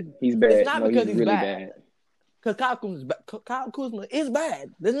saying he's bad. It's not because he's really bad. Because Kyle Kuzma is bad.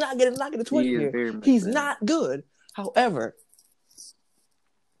 Let's not get it twisted here. He's not good. However,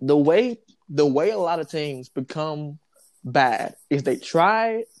 the way a lot of teams become bad is they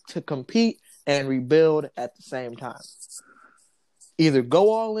try to compete and rebuild at the same time. Either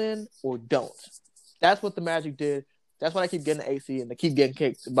go all in or don't. That's what the Magic did. That's why they keep getting the AC and they keep getting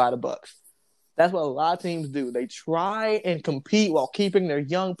kicked by the Bucks. That's what a lot of teams do. They try and compete while keeping their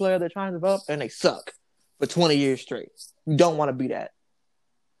young player they're trying to develop, and they suck for 20 years straight. You don't want to be that.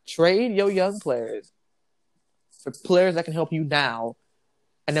 Trade your young players for players that can help you now,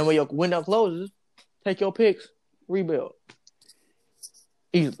 and then when your window closes, take your picks, rebuild.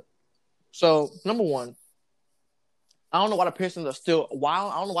 Easily. So, number one, I don't know why the Pistons are still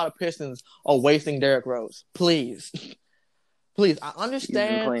wild. I don't know why the Pistons are wasting Derrick Rose. Please. Please, I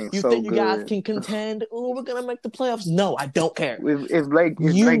understand you think you guys can contend. Oh, we're going to make the playoffs. No, I don't care. If Blake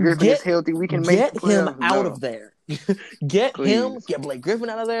Griffin is healthy, we can make the playoffs. Get him out of there. Get Blake Griffin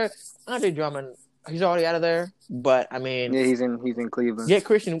out of there. Andre Drummond, he's already out of there. But, I mean. Yeah, he's in Cleveland. Get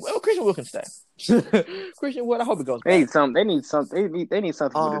Christian. Well, Christian Wood can stay. Christian Wood, I hope it goes back. They need something. They need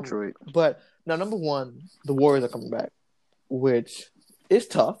something for Detroit. But, now, number one, the Warriors are coming back, which is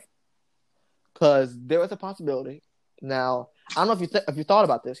tough because there is a possibility. Now, I don't know if you thought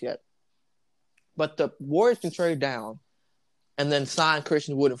about this yet, but the Warriors can trade down and then sign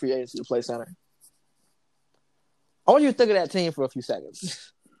Christian Wood in free agency to play center. I want you to think of that team for a few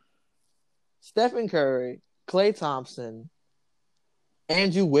seconds. Stephen Curry, Klay Thompson,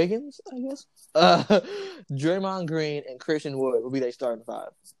 Andrew Wiggins, I guess, Draymond Green, and Christian Wood will be their starting five.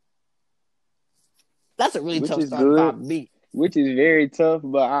 That's a really tough starting five to beat. Which is very tough,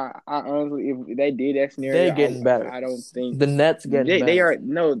 but I honestly, if they did that scenario, they're getting better. I don't think the Nets getting better. They are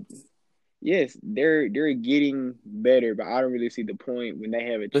yes, they're getting better, but I don't really see the point when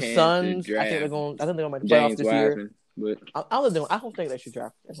they have a chance. The Suns, to draft I think they're gonna make the playoffs this year. But I don't think they should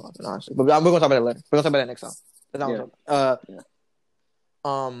draft Wiseman, honestly. But we're gonna talk about that later. We're gonna talk about that next time.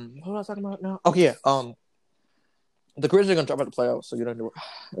 What was I talking about now? Okay, yeah. The Grizzlies are going to drop out the playoffs, so you don't do it.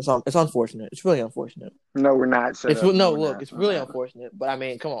 It's unfortunate. It's really unfortunate. No, we're not. It's really unfortunate. But I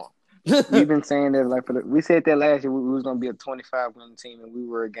mean, come on. We've been saying that we said that last year we was going to be a 25-win team, and we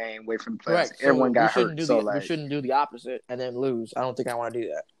were a game away from the playoffs. Correct. Everyone got hurt. We shouldn't do the opposite and then lose. I don't think I want to do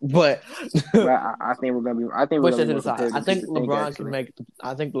that. But I think we're going to be. I think LeBron can make.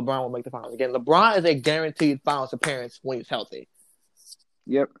 I think LeBron will make the finals again. LeBron is a guaranteed finals appearance when he's healthy.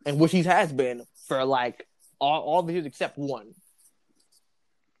 Yep. And which he has been for like. All the years except one.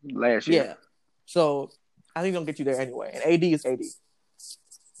 Last year. Yeah. So, I think they'll get you there anyway. And AD is AD.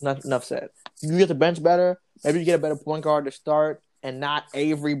 Enough said. You get the bench better. Maybe you get a better point guard to start and not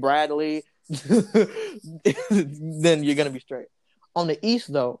Avery Bradley. Then you're going to be straight. On the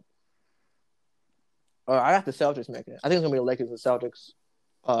East, though, I got the Celtics making it. I think it's going to be the Lakers and Celtics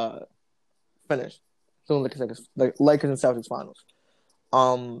finish. So, the Lakers and Celtics finals.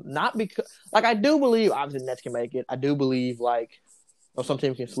 Not because I do believe obviously the Nets can make it. I do believe some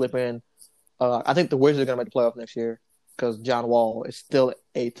teams can slip in. I think the Wizards are gonna make the playoffs next year because John Wall is still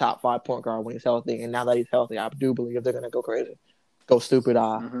a top 5 point guard when he's healthy, and now that he's healthy, I do believe they're gonna go crazy, go stupid.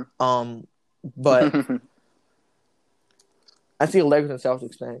 But I see a Lakers and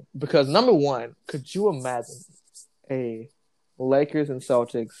Celtics thing because number one, could you imagine a Lakers and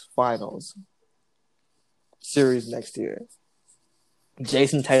Celtics finals series next year?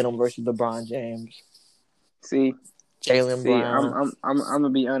 Jason Tatum versus LeBron James. See, Jaylen Brown. I'm gonna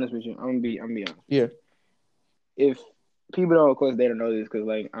be honest with you. I'm gonna be honest. Yeah. If people don't, of course, they don't know this because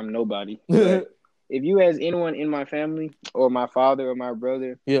I'm nobody. But if you ask anyone in my family or my father or my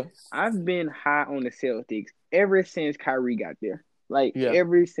brother, yeah, I've been high on the Celtics ever since Kyrie got there.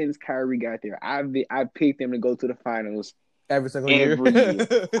 Ever since Kyrie got there, I picked them to go to the finals every single year.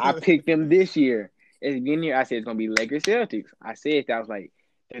 I picked them this year. At the beginning of the year, I said it's gonna be Lakers Celtics. I said that. I was like,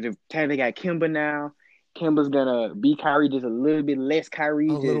 the time they got Kemba now. Kemba's gonna be Kyrie, just a little bit less Kyrie.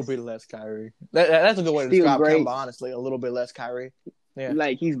 A little bit less Kyrie. That's a good way to describe Kemba, honestly. A little bit less Kyrie.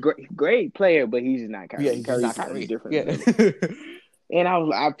 Yeah. He's great player, but he's just not Kyrie. Yeah, he's not Kyrie. Different. Yeah. And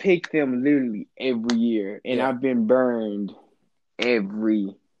I picked them literally every year, and I've been burned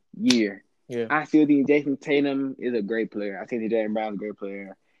every year. Yeah. I still think Jason Tatum is a great player. I think Jaylen Brown's a great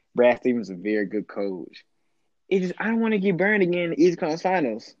player. Brad Stevens is a very good coach. I don't want to get burned again in the East Coast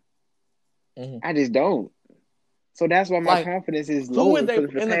Finals. Mm-hmm. I just don't. So that's why my confidence is low. In the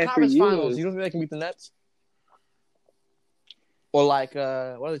conference finals, you don't think they can beat the Nets? Or what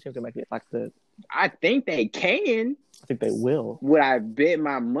other teams can make it? I think they can. I think they will. Would I bet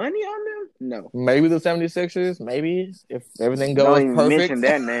my money on them? No. Maybe the 76ers. Maybe if everything goes perfect. Don't even mention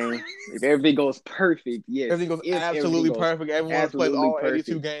that name. If everything goes perfect, yes. Everything goes absolutely perfect. Everyone plays all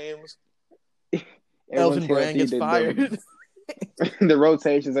 82 games. Elton Brand gets fired. The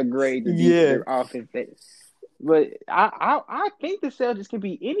rotations are great. The offense. But I think the Celtics can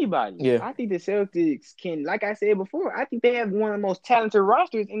beat anybody. Yeah. I think the Celtics can, like I said before, I think they have one of the most talented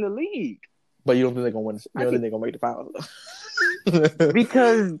rosters in the league. But you don't think they're gonna win? You don't think they're gonna make the finals?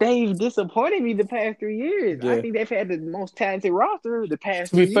 Because they've disappointed me the past 3 years. Yeah. I think they've had the most talented roster the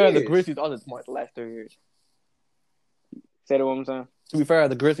past 3 years. To be fair, the Grizzlies also disappointed the last 3 years. Say that one more time. To be fair,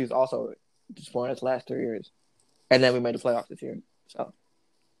 the Grizzlies also disappointed the last 3 years, and then we made the playoffs this year. So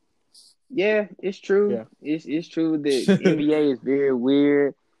Yeah, it's true. Yeah. It's true that NBA is very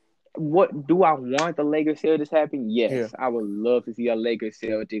weird. What do I want the Lakers Celtics to happen? Yes, Yeah. I would love to see a Lakers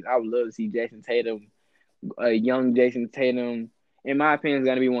Celtics. I would love to see Jason Tatum, a young Jason Tatum. In my opinion, is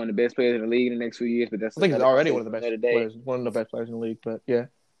going to be one of the best players in the league in the next few years. But that's I think he's another already one conversation of for the best another day. players, one of the best players in the league. But yeah,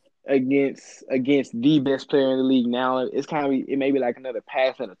 Against the best player in the league now, it's kind of it may be like another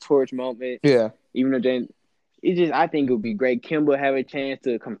pass on a torch moment. yeah, Even though I think it would be great. Kimba have a chance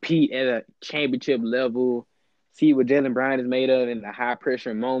to compete at a championship level, see what Jaylen Brown is made of in the high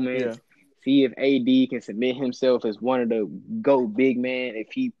pressure moments. yeah. See if AD can submit himself as one of the GOAT big man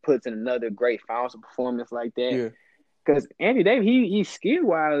if he puts in another great finals performance like that. Yeah. Because Anthony Davis, he's skill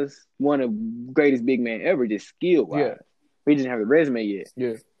wise one of the greatest big men ever, just skill wise. Yeah. He doesn't have a resume yet.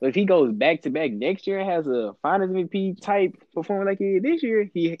 Yeah. But if he goes back to back next year and has a Finals MVP type performance like he did this year,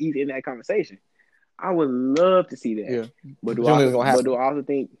 he's in that conversation. I would love to see that. Yeah. But do I also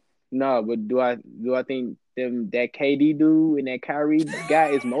think no? But do I think that KD dude and that Kyrie guy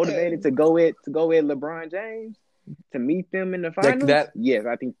is motivated to go at LeBron James to meet them in the finals? Yes,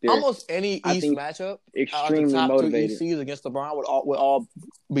 I think almost any East matchup extremely top motivated. 2 East seeds against LeBron would all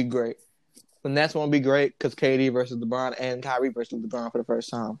be great. The next one would be great because KD versus LeBron and Kyrie versus LeBron for the first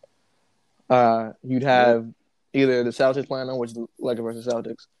time. You'd have either the Celtics playing them, which is Lakers versus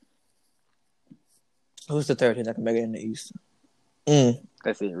Celtics. Who's the third team that can make it in the East?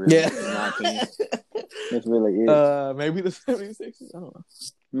 That's it, really. Yeah. In my opinion. That's really it. Maybe the 76ers? I don't know.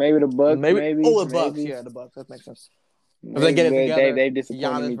 Maybe the Bucks. Maybe. Oh, the Bucks. Yeah, the Bucks. That makes sense. If they get it together,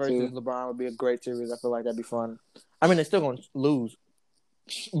 Giannis versus LeBron would be a great series. I feel like that'd be fun. I mean, they're still going to lose.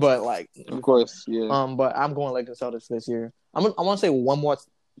 But, like... Of course, yeah. But I'm going Lakers Celtics this year. I want to say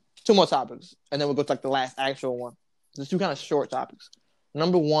two more topics, and then we'll go to, like, the last actual one. There's two kind of short topics.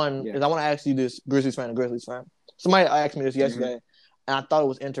 Number one is I want to ask you this, Grizzlies fan. Somebody asked me this yesterday, and I thought it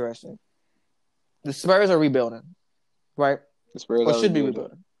was interesting. The Spurs are rebuilding, right? The Spurs or should be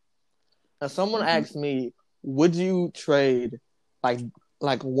rebuilding. Now, someone asked me, would you trade like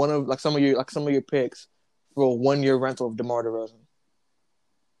some of your picks for a 1-year rental of DeMar DeRozan?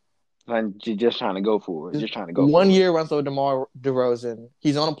 I'm just trying to go for it. 1-year rental of DeMar DeRozan.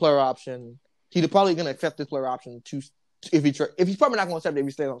 He's on a player option. He's probably going to accept this player option if he's probably not going to accept it if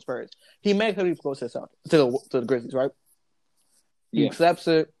he stays on Spurs. He may have to go to the Grizzlies, right? He accepts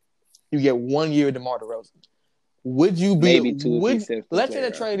it. You get 1 year of DeMar DeRozan. Would you be? Maybe two. Let's say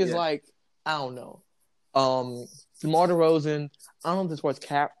the trade is like, I don't know, DeMar DeRozan. I don't know if this works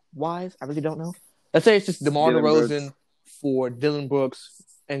cap wise. I really don't know. Let's say it's just DeMar DeRozan for Dillon Brooks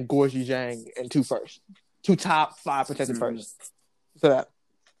and Gorgie Jang and 2 firsts, 2 top 5 protected firsts. So that.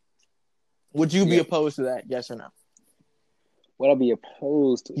 Would you be opposed to that? Yes or no? Would I be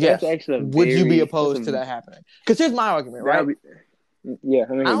opposed to? Yes. Would you be opposed to that happening? Because here's my argument, right? I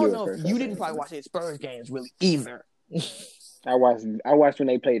don't know if you didn't probably watch any Spurs games really either. I watched when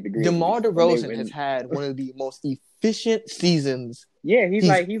they played the Grizzlies. DeMar DeRozan has had one of the most efficient seasons. Yeah, he's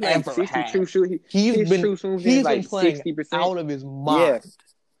like 60 true shoot. He's been like playing 60% out of his mind.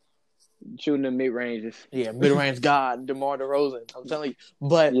 Yeah. Shooting the mid ranges. Yeah, mid range god, DeMar DeRozan. I'm telling you.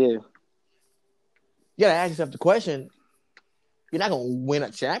 But you gotta ask yourself the question, you're not gonna win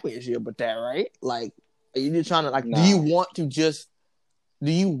a championship with that, right? Like, are you just trying to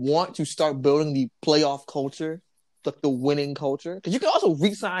do you want to start building the playoff culture, like the winning culture? Because you can also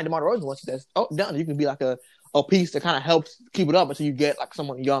re-sign DeMar DeRozan once that's done. You can be like a piece that kind of helps keep it up until you get like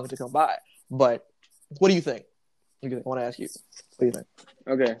someone young to come by. But what do you think? I want to ask you. What do you think?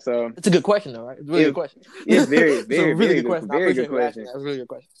 Okay, so it's a good question, though, right? It's a really good question. It's very, very, really good question. Very good question. That's a really good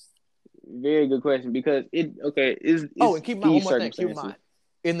question. Very good question because it's and keep in mind one more thing. Keep in mind,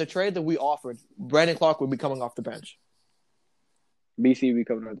 in the trade that we offered, Brandon Clark would be coming off the bench. BC will be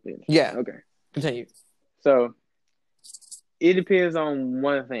coming off the bench. Yeah. Okay. Continue. So it depends on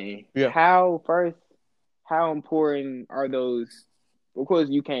one thing. Yeah. How important are those? Of course,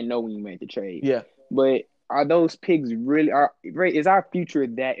 you can't know when you make the trade. Yeah. But are those picks really is our future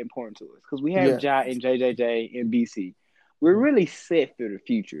that important to us? Because we have Ja and JJJ and BC. We're really set for the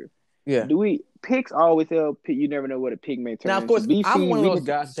future. Yeah. Do we picks always help? You never know what a pick may turn. Now, of course, BC, I'm one of those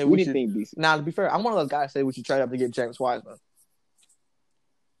guys to say we should think BC. Now, to be fair, I'm one of those guys to say we should trade up to get James Wiseman.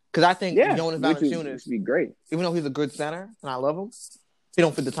 Because I think Jonas Valanciunas be great. Even though he's a good center and I love him, he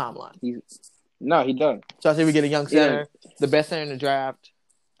don't fit the timeline. He doesn't. So I say we get a young center, the best center in the draft.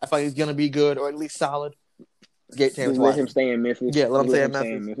 I feel like he's gonna be good or at least solid. Get James Wiseman. Let him stay in Memphis. Yeah, let him stay in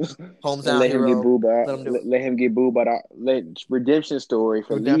Memphis. Hometown let hero. Him get booed by. Let him get booed by the redemption story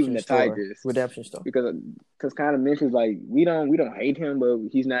for leaving the Tigers. Redemption story. Because kind of Memphis, like we don't hate him, but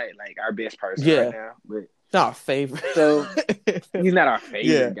he's not like our best person right now. But not our favorite. So he's not our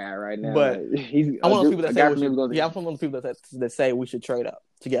favorite guy right now. But he's I'm one of those people that say I'm one of those people that say we should trade up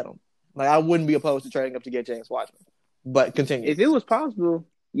to get him. Like I wouldn't be opposed to trading up to get James Wiseman. But continue. If it was possible,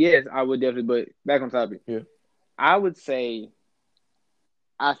 yes, I would definitely. But back on topic, I would say,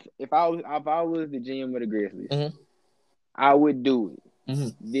 if I was the GM of the Grizzlies, I would do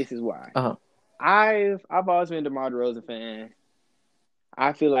it. This is why. I've always been a DeMar DeRozan fan.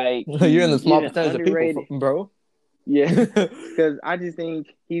 I feel like you're in the small percentage of people, bro. Yeah, because I just think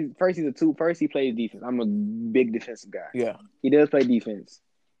he plays defense. I'm a big defensive guy. Yeah, he does play defense,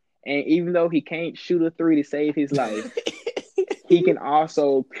 and even though he can't shoot a three to save his life, he can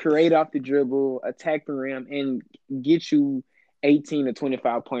also create off the dribble, attack the rim, and get you 18 to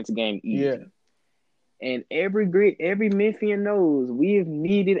 25 points a game easy. Yeah. And every Memphian knows we've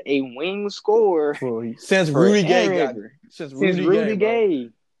needed a wing scorer since Rudy Gay. Since Rudy Gay.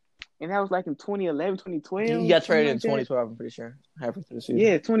 And that was like in 2011, 2012. He got traded in 2012, I'm pretty sure. Halfway through the season.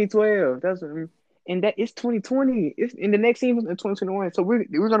 Yeah, 2012. And that it's 2020. It's in the next season in 2021. So we're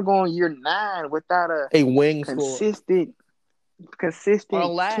gonna go on year 9 without a wing consistent our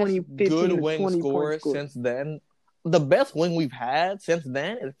last 20, 15 good wing scorer since then. The best wing we've had since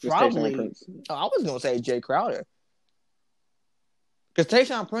then is probably I was gonna say Jay Crowder. Because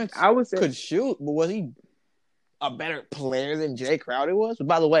Tayshaun Prince could shoot, but was he a better player than Jay Crowder was? But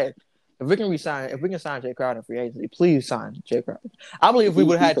by the way, if we can sign Jay Crowder in free agency, please sign Jay Crowder. I believe if we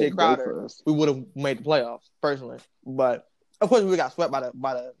would have had Jay Crowder, we would have made the playoffs, personally. But of course we got swept by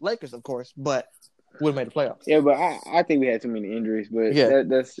the Lakers, of course, but we would have made the playoffs. Yeah, but I think we had too many injuries, but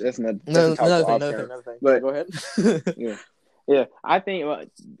that's another thing. But go ahead. Yeah. I think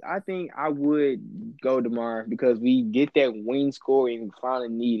I would go DeMar because we get that wing scoring we finally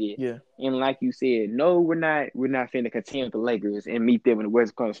needed. Yeah. And like you said, no, we're not finna contend with the Lakers and meet them in the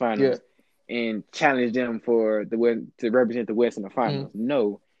West Conference Finals and challenge them to represent the West in the finals.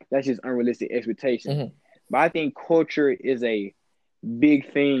 No, that's just unrealistic expectation. But I think culture is a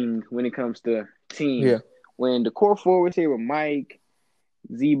big thing when it comes to teams. Yeah. When the core forwards here with Mike,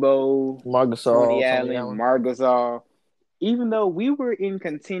 Zebo, Marc Gasol, Tony Allen, Marc Gasol, even though we were in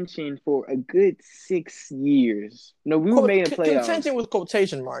contention for a good 6 years. No, we were made in playoffs. Contention with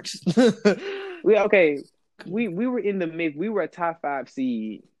quotation marks. We were in the mix. We were a top 5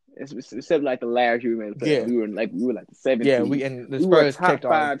 seed. Except like the last year we made the playoffs. Yeah. We were like the 7th seed. And the Spurs kicked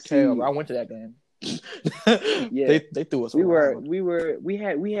our tail. I went to that game. They threw us.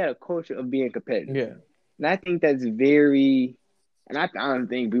 We had a culture of being competitive. Yeah. And I think that's very. And I don't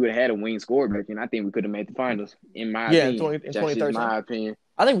think we would have had a wing scorer back then. I think we could have made the finals, in my opinion. In 2013. My opinion.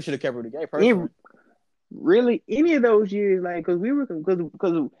 I think we should have kept Rudy Gay, personally. Really, any of those years, like, because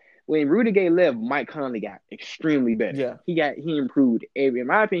when Rudy Gay left, Mike Conley got extremely better. Yeah. He improved in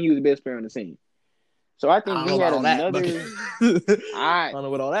my opinion, he was the best player on the team. So I think we had another. I don't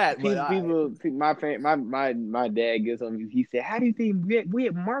know about all that. My dad gets on me. He said, "How do you think we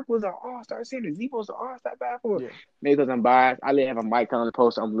had Mark was an all-star center? Zebo's an all-star backcourt?" Maybe because I'm biased. I have a Mike Conley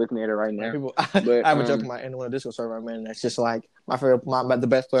poster. I'm looking at it right now. I have a joke in one of the Discord server, man. That's just like my favorite. The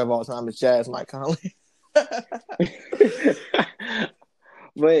best player of all time is Jazz Mike Conley.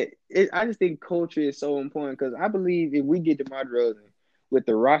 But I just think culture is so important because I believe if we get DeMar DeRozan with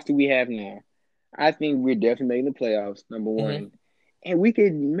the roster we have now, I think we're definitely making the playoffs, number one. And we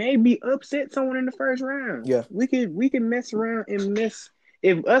could maybe upset someone in the first round. Yeah. We could mess around and miss.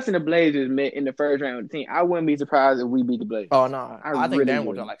 If us and the Blazers met in the first round of the team, I wouldn't be surprised if we beat the Blazers. Oh, no. I think Dan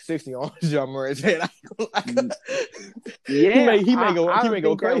will drop like 60 on Ja Morant's head. He may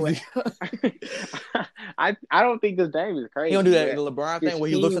go crazy. I don't think this game is crazy. He don't do that LeBron thing where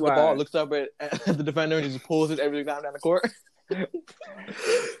he looks at the ball, looks up at the defender, and just pulls it every time down the court.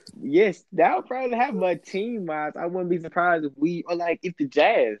 Yes, that would probably happen. But team-wise, I wouldn't be surprised if we face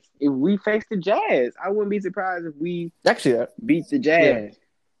the Jazz, I wouldn't be surprised if we beat the Jazz. Yeah.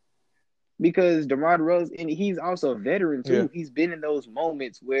 Because DeMar DeRozan, and he's also a veteran too. Yeah. He's been in those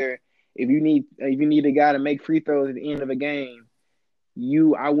moments where if you need a guy to make free throws at the end of a game,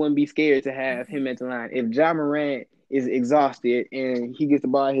 I wouldn't be scared to have him at the line. If Ja Morant is exhausted and he gets the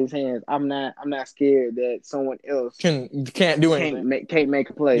ball in his hands, I'm not scared that someone else can't do anything. Can't make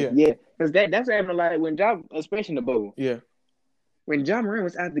a play. Yeah. Because that's what happened like when especially in the bowl. Yeah. When Ja Morant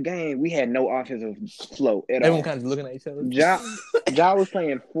was out of the game, we had no offensive flow at all. Everyone kind of looking at each other. Ja was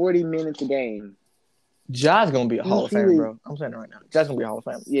playing 40 minutes a game. Ja's gonna be a Hall of Famer, bro. I'm saying it right now. Ja's gonna be a Hall of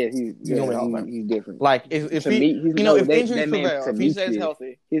Famer. Yeah, he's gonna be a Hall of Famer. He's different. Like if injuries prevail, if he stays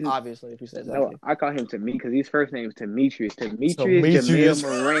healthy, obviously if he stays healthy. No, I call him Tamika because his first name is Demetrius. Jameer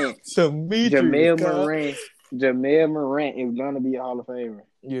Morant. Jameer Morant is gonna be a Hall of Famer.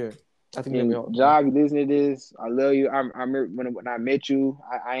 Yeah. I think you'll be Ja, you listen to this. I love you. I remember when I met you.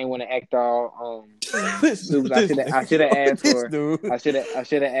 I ain't want to act all super. I should have asked for. I should have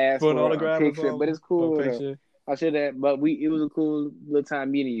asked for a picture, but it's cool. I should have, but it was a cool little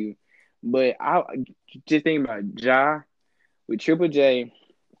time meeting you. But I just think about Ja with Triple J,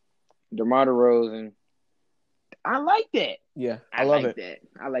 DeMar DeRozan. I like that. Yeah, I love like that.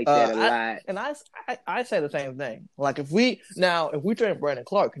 I like that a lot. And I say the same thing. Like if we trade Brandon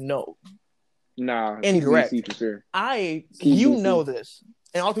Clark, no. Nah, incorrect. DC for sure. You know this,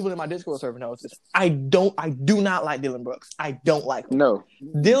 and all people in my Discord server knows this. I do not like Dillon Brooks. I don't like him. No,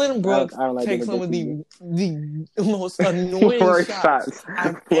 Dillon Brooks takes some of the most annoying shots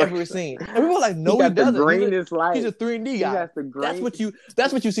I've ever seen. And people are like, no, he doesn't. He's a 3-and-D guy.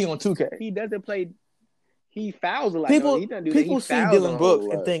 That's what you see on 2K. He doesn't play. He fouls a lot. People see Dillon Brooks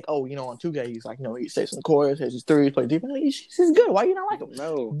and think, on 2K, he's like, no, he saves some cores, has his threes, plays defense. He's good. Why you not like him?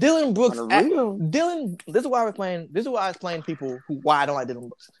 No. Dillon Brooks. This is why I was playing people why I don't like Dillon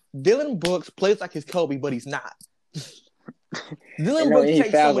Brooks. Dillon Brooks plays like his Kobe, but he's not. Dillon Brooks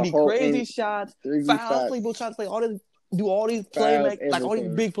takes so many crazy shots, fouls people, trying to play do all these like all these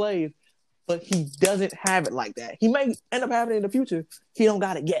big plays, but he doesn't have it like that. He may end up having it in the future. He don't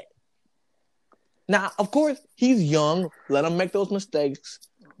got it yet. Now, of course, he's young. Let him make those mistakes.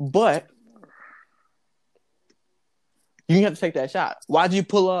 But you have to take that shot. Why'd you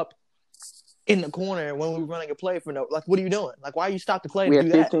pull up in the corner when we were running a play for no? Like, what are you doing? Like, why you stop the play? We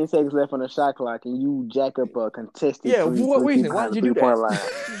have 15 seconds left on the shot clock, and you jack up a contested. Yeah, for what reason? Why did you do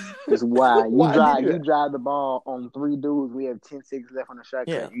that? It's why you drive the ball on 3 dudes. We have 10 seconds left on the shot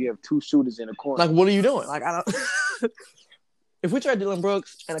clock. You have 2 shooters in the corner. Like, what are you doing? Like, I don't. If we trade Dillon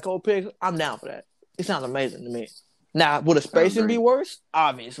Brooks and a couple picks, I'm down for that. It sounds amazing to me. Now, would the spacing be worse?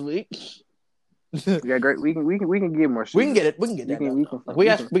 Obviously. Yeah, great. We can get more shooters. We can get it. We can get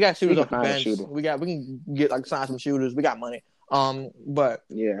that. We got shooters off the bench. We can get sign some shooters. We got money. But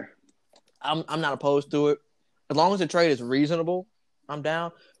yeah, I'm not opposed to it as long as the trade is reasonable. I'm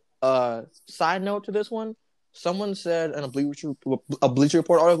down. Side note to this one, someone said in a Bleacher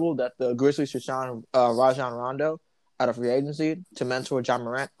Report article that the Grizzlies should sign Rajon Rondo out of free agency to mentor Ja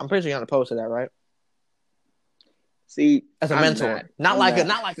Morant. I'm pretty sure you're not opposed to that, right? See, as a mentor, not like a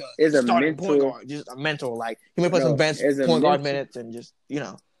starting point guard, just a mentor. Like he may play some bench point guard minutes and just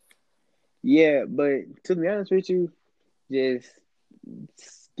Yeah, but to be honest with you, just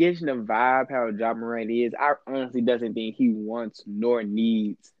getting the vibe how Ja Morant is, I honestly doesn't think he wants nor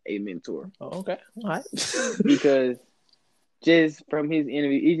needs a mentor. Oh, okay, all right. Because just from his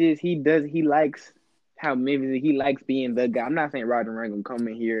interview, he likes how Memphis, he likes being the guy. I'm not saying Rajon Rondo gonna come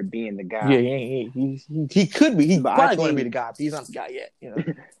in here being the guy. Yeah, he could be. He's probably going to be the guy, but he's not the guy yet.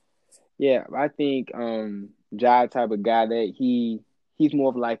 Yeah, I think Ja type of guy that he's more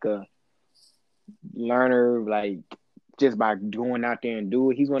of like a learner, like just by going out there and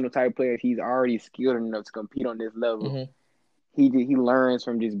do it. He's one of the type of players. He's already skilled enough to compete on this level. Mm-hmm. He learns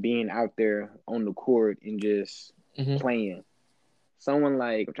from just being out there on the court and just playing. Someone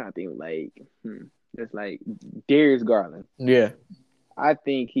like I'm trying to think just like Darius Garland. Yeah. I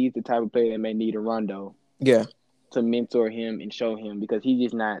think he's the type of player that may need a Rondo. Yeah. To mentor him and show him because he's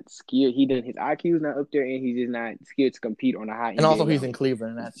just not skilled. His IQ is not up there and he's just not skilled to compete on a high And also he's in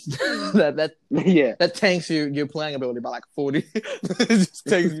Cleveland. That tanks your playing ability by like 40. It just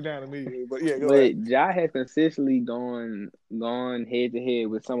takes you down immediately. But yeah, go ahead. Ja has consistently gone head to head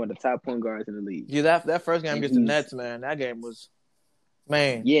with some of the top point guards in the league. Yeah, that first game against the Nets, man, that game was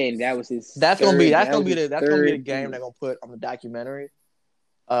Man, yeah, and that was his. That's gonna be the game they're gonna put on the documentary.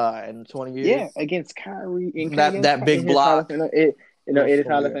 In 20 years. Yeah, against Kyrie and that big block. It is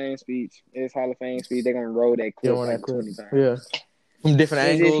Hall of Fame speech. It is Hall of Fame speech. They're gonna roll that clip like 20 times. Yeah, from different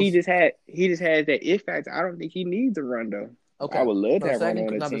angles. He just has that it factor. I don't think he needs a Rondo. Okay, I would love to have Rondo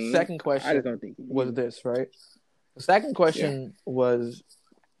on the team. The second question I just don't think was this right. The second question was,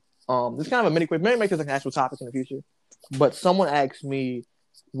 this kind of a mini quiz. Maybe make this an actual topic in the future. But someone asked me,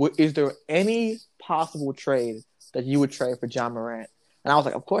 is there any possible trade that you would trade for Ja Morant? And I was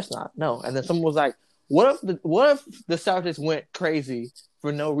like, of course not. No. And then someone was like, what if the Celtics went crazy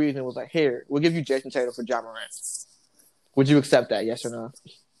for no reason? It was like, here, we'll give you Jason Tatum for Ja Morant. Would you accept that? Yes or no?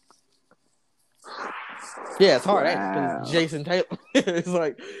 Yeah, it's hard. Wow. Jason Tatum. It's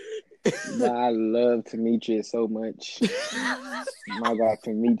like. I love Demetrius so much. My God,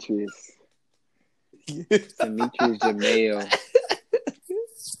 Demetrius Jamel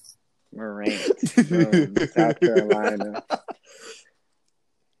Morant from South Carolina.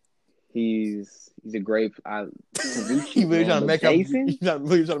 He's a great. You really trying to make up? You're not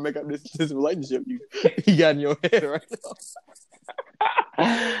really trying to make up this relationship you got in your head right now.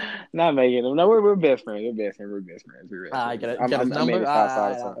 Not making him. No, we're best friends. We're best friends. We're best friends. I get it. I'm, Get his I'm, I'm at number. his house all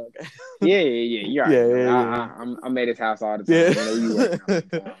the time. Okay. Yeah. You already know. I'm at his house all the time. Yeah. You know, you already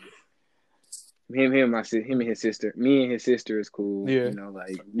know. Him and his sister. Me and his sister is cool. Yeah. You know,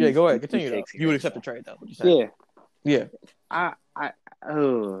 like go ahead. Continue. Though. You would accept the trade, though. What you saying? Yeah. I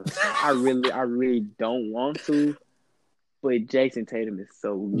really don't want to, but Jason Tatum is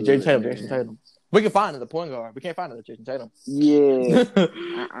so good. Jason Tatum. We can find another point guard. We can't find another Jason Tatum. Yeah.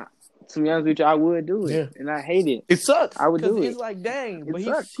 To be honest with you, I would do it, and I hate it. It sucks. I would do it. It's like, dang, but he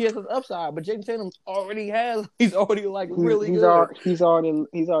has his upside. But Jason Tatum he's already like really good. He's already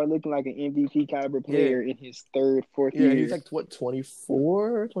looking like an MVP caliber player in his fourth year. Yeah, he's like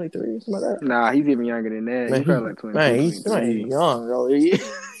 24, 23, something like that. Nah, he's even younger than that. He's probably like 22. Man, he's young, bro.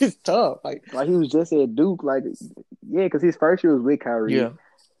 He's tough. Like he was just at Duke, because his first year was with Kyrie. Yeah.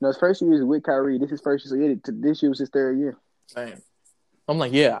 No, his first year was with Kyrie. This is his first year, so this year was his third year. Man. I'm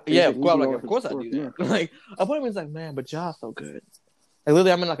like, of course I do that. Yeah. Like, I put him in like, man, but Josh so good. Like,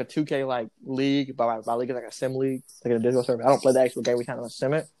 literally, I'm in like a 2K like league, by league is like a sim league, like a digital server. I don't play the actual game; we kind of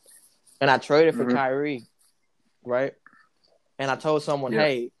sim it. And I traded for Kyrie, right? And I told someone,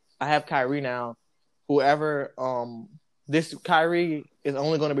 hey, I have Kyrie now. Whoever, this Kyrie is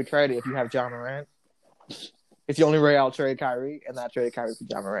only going to be traded if you have John Morant. It's the only way I'll trade Kyrie, and I traded Kyrie for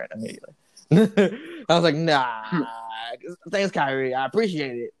John Morant immediately. I was like, nah, thanks, Kyrie. I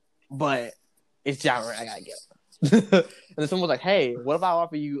appreciate it, but it's John Morant. I gotta get him. And then someone was like, hey, what if I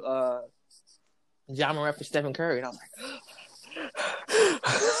offer you John Morant for Stephen Curry? And I was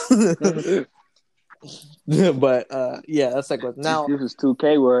like, but that's like now. If this was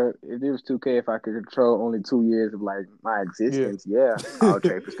 2K, if I could control only 2 years of like my existence, I'll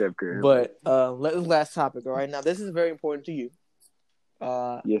trade for Steph Curry. But last topic. All right, now this is very important to you.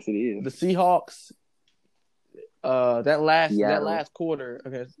 Yes, it is. The Seahawks. That last quarter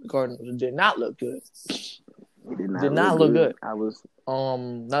against the Cardinals did not look good. It did not look good. I was.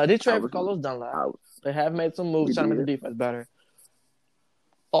 Now they did trade for Carlos Dunlap. They have made some moves trying to make the defense better.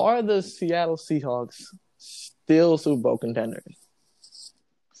 Are the Seattle Seahawks still Super Bowl contenders?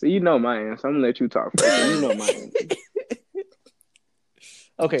 So you know my answer. I'm gonna let you talk first. So you know my answer.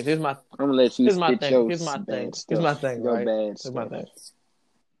 Okay, so here's my. I'm gonna let you. Here's my thing. Here's my thing. Your right? bad. Here's my thing.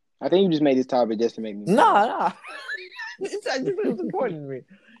 I think you just made this topic just to make me. Nah. It's important to me.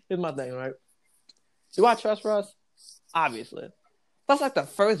 Here's my thing, right? Do I trust Russ? Obviously. That's like the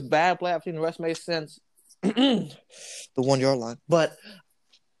first bad play I've seen the Russ made since the 1 yard line. But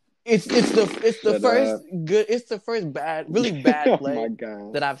it's the first really bad play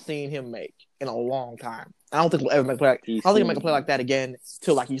that I've seen him make in a long time. I don't think he'll ever make a play I don't think he'll make a play like that again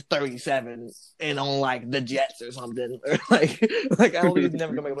till like he's 37 and on like the Jets or something. Or like I don't think he's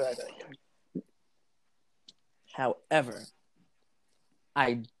never gonna make a play like that again. However,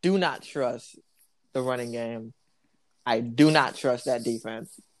 I do not trust the running game. I do not trust that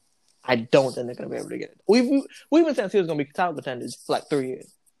defense. I don't think they're gonna be able to get it. We've been saying Seattle's gonna be title contenders for like 3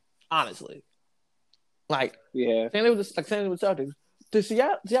 years. Honestly. Same thing with Celtics. The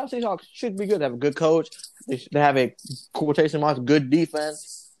Seattle Seahawks should be good. They have a good coach. They have a quotation marks good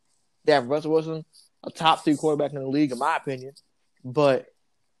defense. They have Russell Wilson, a top 3 quarterback in the league, in my opinion. But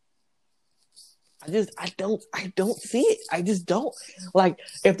I don't see it. I just don't. Like,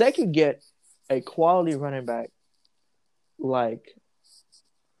 if they could get a quality running back, like,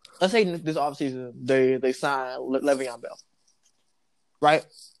 let's say this offseason they sign Le'Veon Bell, right?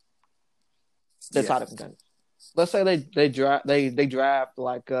 They're title contenders. Let's say they draft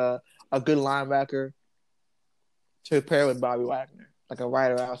like a good linebacker to pair with Bobby Wagner, like a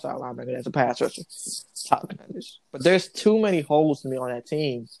right or outside linebacker that's a pass rusher. Title contenders. But there's too many holes to me on that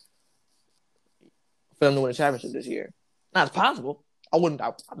team for them to win a championship this year. Now, it's possible. I'm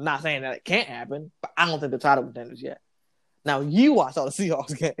not saying that it can't happen, but I don't think they're title contenders yet. Now, you watch all the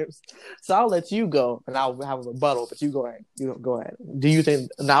Seahawks games, so I'll let you go, and I'll have a rebuttal, but you go ahead. Go ahead. Do you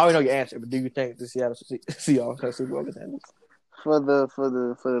think – now, I already know your answer, but do you think the Seattle Seahawks are Super Bowl contenders? For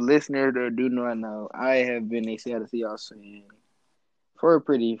the listeners that do not know, I have been a Seattle Seahawks fan for a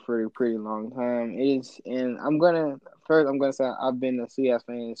pretty long time. I'm gonna say I've been a Seahawks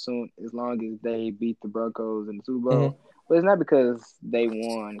fan as long as they beat the Broncos in the Super Bowl. Mm-hmm. But it's not because they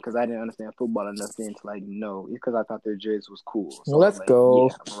won, because I didn't understand football enough then to know. It's because I thought their jersey was cool. So let's go.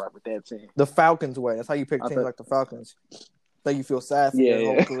 Yeah, I'm gonna rock with that team. The Falcons way. That's how you pick teams like the Falcons. That you feel sad for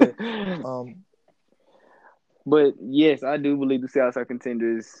your whole career. But yes, I do believe the Seahawks are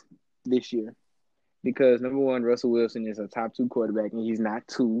contenders this year. Because number one, Russell Wilson is a top 2 quarterback, and he's not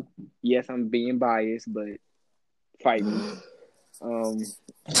 2. Yes, I'm being biased, but fight me.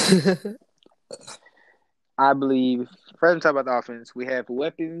 I believe, first talk about the offense, we have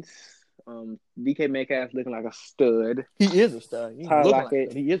weapons. DK Metcalf looking like a stud. He is a stud. He's Tyler looking Lockett,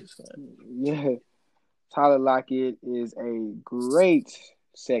 like he is a stud. yeah. Tyler Lockett is a great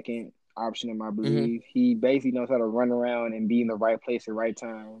second option, I believe. He basically knows how to run around and be in the right place at the right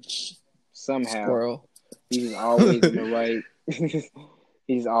time. Somehow. Squirrel. He's always in the right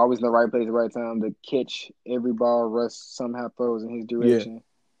he's always in the right place at the right time to catch every ball Russ somehow throws in his direction. Yeah.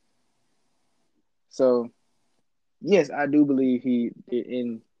 So yes, I do believe he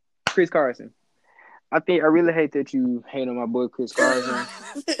in Chris Carson. I really hate that you hate on my boy Chris Carson.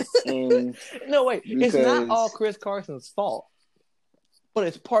 And no, wait. It's not all Chris Carson's fault. But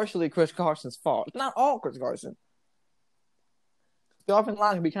it's partially Chris Carson's fault. It's not all Chris Carson. The offensive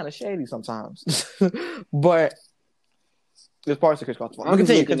line can be kind of shady sometimes. But it's partially Chris Carson's fault.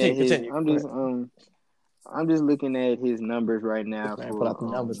 Continue. I'm just looking at his numbers right now. Put out the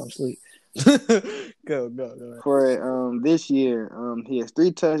numbers. I'm asleep. Go. For this year, he has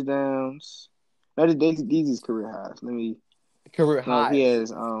 3 touchdowns. No, these is career highs. Career highs. He has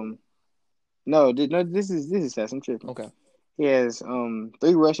this is stats. I'm tripping. Okay. He has 3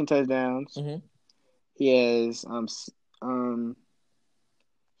 rushing touchdowns. Mm-hmm.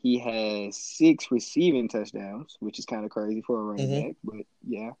 He has 6 receiving touchdowns, which is kind of crazy for a running back, but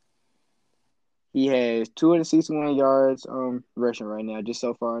yeah. He has 261 yards rushing right now, just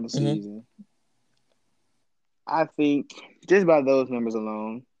so far in the season. I think just by those numbers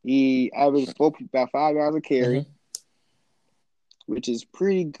alone, he averaged about 5 yards a carry, which is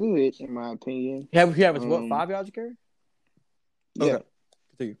pretty good in my opinion. He averaged what, 5 yards a carry? Yeah.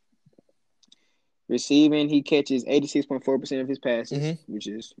 Okay. Receiving, he catches 86.4% of his passes, which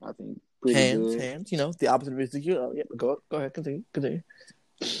is, I think, pretty good. Hands, the opposite of Ezekiel. Yeah, go ahead, continue. The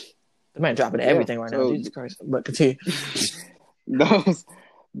man dropping everything right now, Jesus Christ. But continue. Those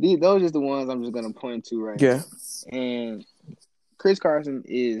are just the ones I'm just going to point to right now. And Chris Carson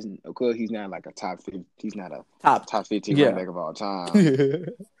is, of course, he's not like a top 50. He's not a top 15 running back of all time.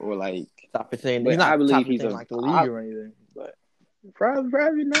 Or like top 15. But I believe he's like the league or anything. But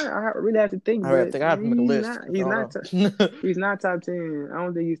probably not. I really have to think. I have to make a list. He's not top 10. I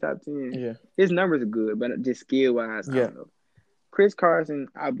don't think he's top 10. Yeah. His numbers are good, but just skill wise, I don't know. Chris Carson,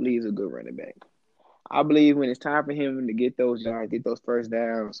 I believe, is a good running back. I believe when it's time for him to get those yards, get those first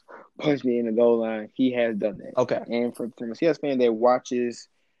downs, punch me in the goal line, he has done that. Okay. And from a Seahawks fan that watches,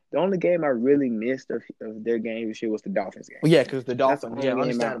 the only game I really missed of their game this year was the Dolphins game. Well, yeah, because the Dolphins,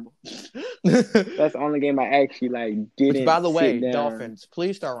 understandable. That's the only game I actually didn't. Which, by the way, Dolphins,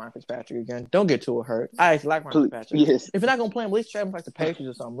 please start Ryan Fitzpatrick again. Don't get too hurt. I actually like Ryan Fitzpatrick. Yes. If you're not gonna play him, at least trade him like the Patriots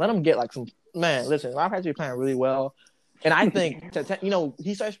or something. Let him get like some. Man, listen, Ryan Fitzpatrick playing really well. And I think,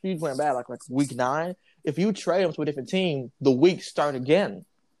 he starts playing bad like week 9. If you trade him to a different team, the weeks start again.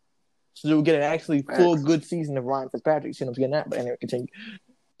 So you'll get an actually full good season of Ryan Fitzpatrick. See him getting that, but anyway, continue.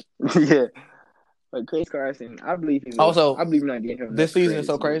 Yeah. But Chris Carson, I believe he's also. I believe not getting him. This season is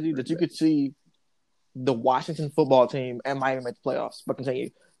so crazy that you could see the Washington football team and Miami make the playoffs. But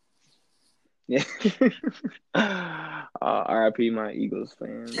continue. Yeah. R.I.P. my Eagles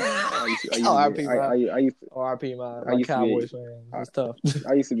fans. R.I.P. my Cowboys fan. It's tough.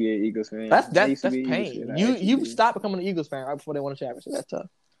 I used to be an Eagles fan. That's pain. You stopped becoming an Eagles fan right before they won a championship. That's tough.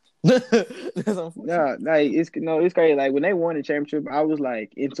 It's crazy. Like when they won the championship, I was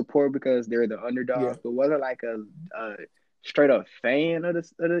like in support because they're the underdogs, but wasn't like a straight up fan of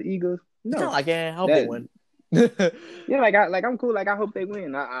the Eagles. No, it's not like I hope they win. Yeah, I'm cool. Like I hope they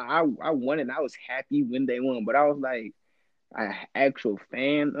win. I won and I was happy when they won, but I was like an actual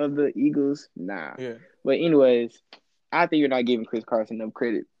fan of the Eagles. Nah. Yeah. But anyways, I think you're not giving Chris Carson enough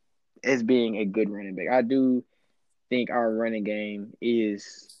credit as being a good running back. I do think our running game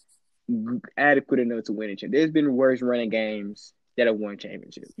is adequate enough to win a championship. There's been worse running games that have won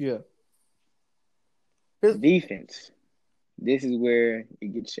championships. Yeah. Defense. This is where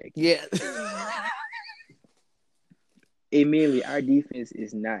it gets shaky. Yeah. Admittedly, our defense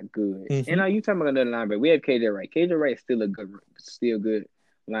is not good. And now you talking about another linebacker. We have KJ Wright. KJ Wright is still good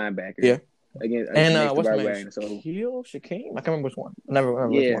linebacker. Yeah. Against what's the name? Shaquem? I can't remember which one. I never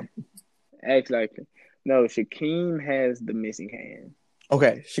remember which one. Actually, no, Shaquem has the missing hand.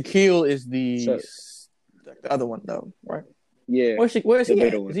 Okay, Shaquille is the other one though, right? Yeah. Where is he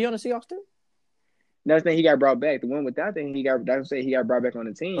at? Is he on the Seahawks too? No, I think he got brought back. The one without that, he got brought back on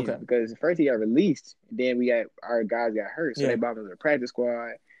the team because first he got released, and then our guys got hurt, so they brought him to the practice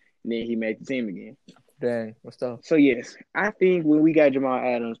squad, and then he made the team again. Dang, what's up? So yes, I think when we got Jamal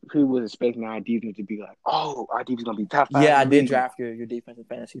Adams, people was expecting our defense to be like, "Oh, our defense is gonna be top 5." Yeah, I did draft your defensive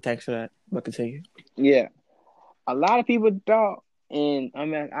fantasy. Thanks for that. But continue. Yeah, a lot of people thought And I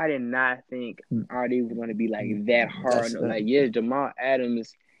mean, I did not think RD was going to be like that hard. Like, yeah, Jamal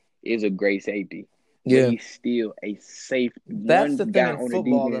Adams is a great safety, but he's still a safe. That's one the thing guy in on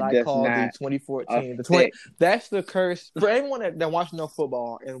football the that defense I does call the not 2014. affect. That's the curse for anyone that watches no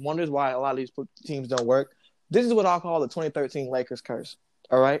football and wonders why a lot of these teams don't work. This is what I call the 2013 Lakers curse.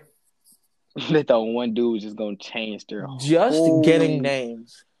 All right, They thought one dude was just going to change their just whole... getting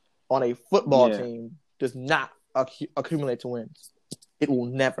names on a football team does not accumulate to wins. It will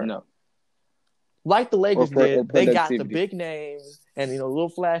never. No. Like the Lakers did, they got the big names and little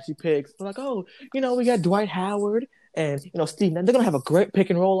flashy picks. They're like, oh, we got Dwight Howard and Steve. They're gonna have a great pick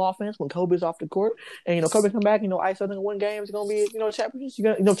and roll offense when Kobe's off the court, and Kobe come back. ISO gonna win games. It's gonna be championships. You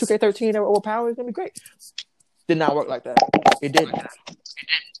got 2K13 overpowered. It's gonna be great. Did not work like that. It didn't.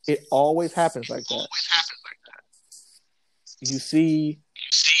 It always happens like that. You see.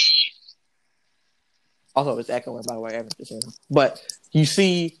 Also, it's echoing, by the way. But you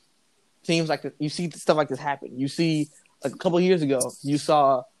see teams like this, you see stuff like this happen. You see, like a couple of years ago, you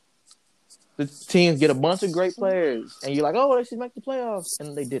saw the teams get a bunch of great players, and you're like, oh, they should make the playoffs,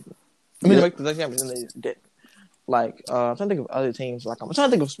 and they didn't. I mean, they make the champions, and they didn't. Like, I'm trying to think of other teams. Like, I'm trying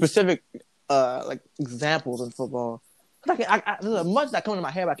to think of specific, examples in football. There's much that comes to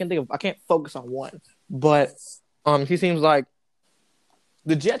my head, but I can't focus on one. But, he seems like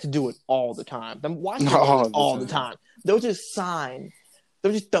the Jets do it all the time. The Washington do it all the time. They'll just sign.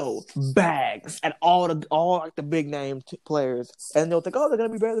 They'll just throw bags at all the big name players, and they'll think, oh, they're gonna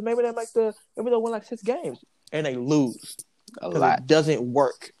be better. Maybe they'll win like 6 games, and they lose a lot. It doesn't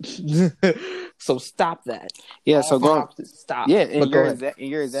work. So stop that. Yeah. Stop. Yeah, and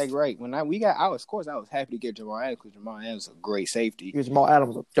you're exactly right. When I was happy to get Jamal Adams because Jamal Adams is a great safety. Jamal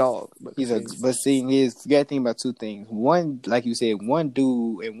Adams is a dog. But you got to think about 2 things. One, like you said, one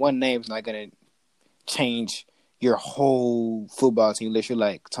dude and one name is not gonna change your whole football team unless you're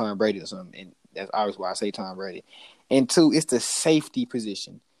like Tom Brady or something. And that's obviously why I say Tom Brady. And 2, it's the safety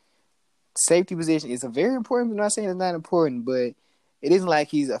position. Safety position is a very important. I'm not saying it's not important, but it isn't like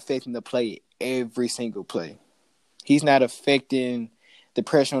he's affecting the play every single play. He's not affecting the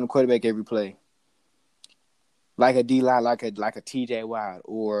pressure on the quarterback every play. Like a D-line, like a TJ Watt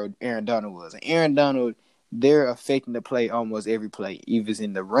or Aaron Donald was. And Aaron Donald, they're affecting the play almost every play, either it's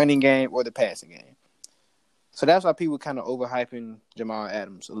in the running game or the passing game. So that's why people kind of overhyping Jamal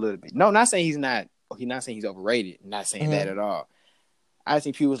Adams a little bit. No, not saying he's not saying he's overrated. Not saying that at all. I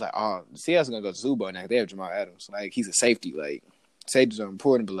think people was like, oh, Seattle's going to go to Super Bowl now. They have Jamal Adams. Like, he's a safety. Like, safeties are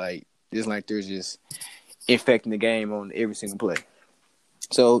important, but, like, it's like they're just affecting the game on every single play.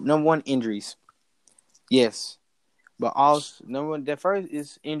 So, number 1, injuries. Yes. But also, number 1, the first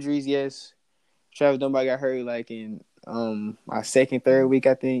is injuries, yes. Travis Dunbar got hurt, like, in our second, third week,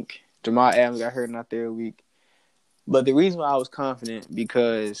 I think. Jamal Adams got hurt in our third week. But the reason why I was confident,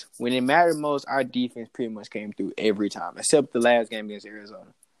 because when it mattered most, our defense pretty much came through every time, except the last game against Arizona.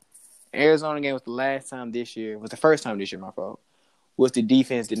 Arizona game was the first time this year, my fault, was the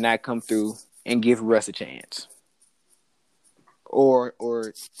defense did not come through and give Russ a chance. Or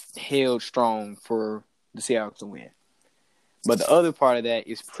held strong for the Seahawks to win. But the other part of that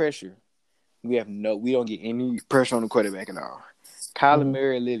is pressure. We don't get any pressure on the quarterback at all. Kyler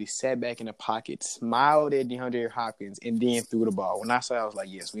Murray literally sat back in the pocket, smiled at DeAndre Hopkins, and then threw the ball. When I saw it, I was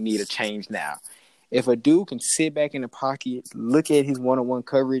like, yes, we need a change now. If a dude can sit back in the pocket, look at his one-on-one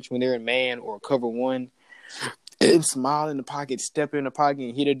coverage when they're in man or cover one, and smile in the pocket, step in the pocket,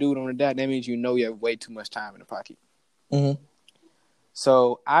 and hit a dude on the dot, that means you have way too much time in the pocket. Mm-hmm.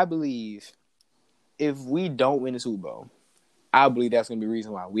 So I believe if we don't win the Super Bowl, I believe that's going to be the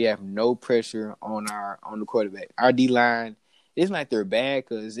reason why we have no pressure on the quarterback. Our D-line, it's not like they're bad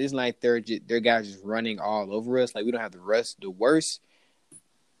because it's like they're guys just running all over us. Like we don't have the worst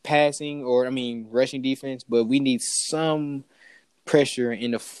passing rushing defense, but we need some pressure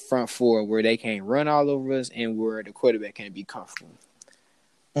in the front 4 where they can't run all over us and where the quarterback can be comfortable.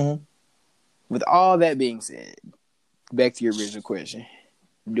 Mm-hmm. With all that being said, back to your original question.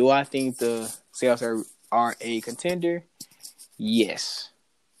 Do I think the Seahawks are a contender? Yes,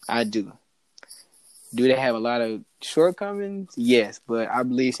 I do. Do they have a lot of shortcomings? Yes, but I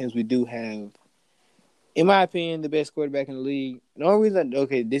believe since we do have, in my opinion, the best quarterback in the league. The only reason,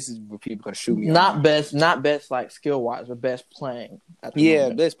 this is where people are going to shoot me. Not best like skill wise, but best playing.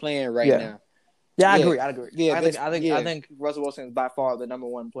 Best playing right now. Yeah, I agree. Yeah, I think Russell Wilson is by far the number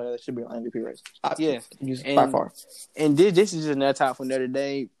 1 player that should be on MVP race. By far. And this is just another top for another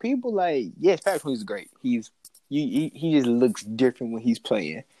day. People Patrick Mahomes is great. He just looks different when he's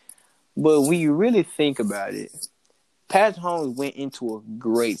playing. But when you really think about it, Patrick Mahomes went into a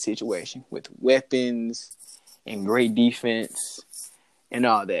great situation with weapons and great defense. and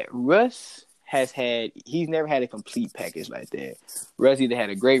all that. Russ he's never had a complete package like that. Russ either had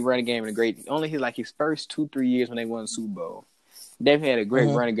a great running game and only his first 2-3 years when they won the Super Bowl. Definitely had a great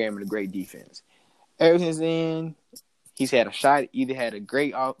running game and a great defense. Ever since then, he's had a shot. Either had a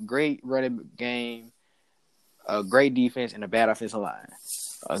great running game, a great defense, and a bad offensive line.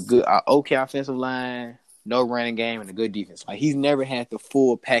 Okay offensive line, no running game, and a good defense. Like, he's never had the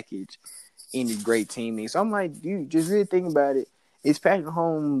full package in a great team. So I'm like, dude, just really think about it. Is Patrick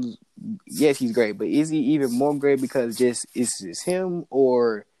Mahomes? Yes, he's great, but is he even more great because it's just him,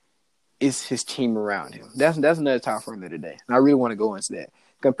 or is his team around him? That's another top for another day. And I really want to go into that.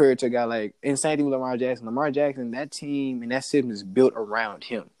 Compared to a guy like, and same thing with Lamar Jackson. Lamar Jackson, that team and that system is built around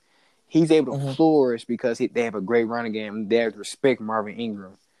him. He's able to flourish because they have a great running game. They have to respect Marvin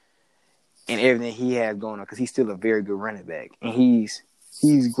Ingram and everything he has going on because he's still a very good running back. And he's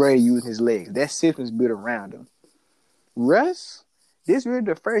great using his legs. That system is built around him. Russ, this really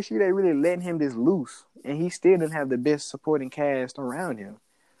the first year they really letting him this loose. And he still didn't have the best supporting cast around him.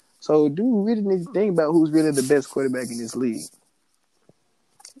 So, dude really need to think about who's really the best quarterback in this league.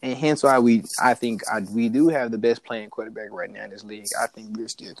 And hence why I think we do have the best playing quarterback right now in this league. I think we're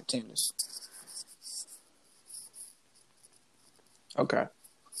still contenders. Okay.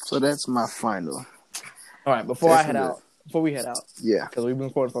 So that's my final. All right, before we head out, yeah, because we've been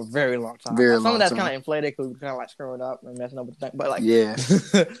recording for a very long time. Some of that's kind of inflated because we kind of like screwing up and messing up with the thing. But like, yeah.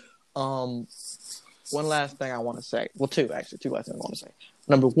 One last thing I want to say. Well, two last things I want to say.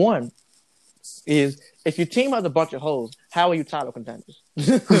 Number one is, if your team has a bunch of holes, how are you title contenders?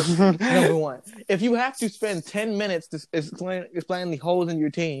 Number one. If you have to spend 10 minutes to explain the holes in your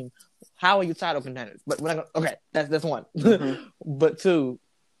team, how are you title contenders? But okay, that's one. Mm-hmm. But two,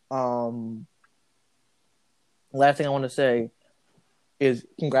 last thing I want to say is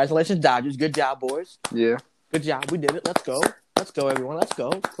congratulations, Dodgers. Good job, boys. Yeah. Good job. We did it. Let's go. Let's go, everyone. Let's go.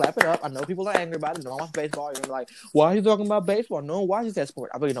 Clap it up. I know people are angry about it. They don't watch baseball. You're like, why are you talking about baseball? No one watches that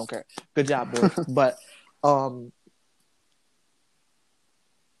sport. I really don't care. Good job, boys. But, what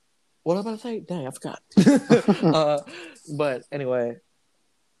was I about to say? Dang, I forgot. But anyway,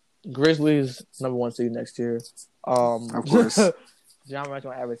 Grizzlies #1 seed next year. Of course. Ja Morant's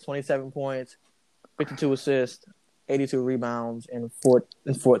going to average 27 points, 52 assists, 82 rebounds, and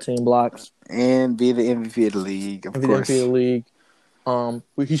 14 blocks. And be the MVP of the league, of course. MVP of the league.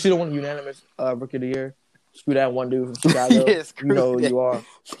 He should have won unanimous Rookie of the Year. Screw that one dude from Chicago. Yes, you know who you are.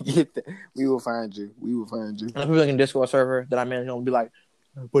 We will find you. And the people in the Discord server that I manage will be like,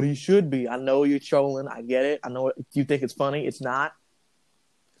 but he should be. I know you're trolling. I get it. I know you think it's funny. It's not.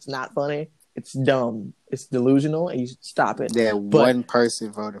 It's not funny. It's dumb. It's delusional, and you should stop it. One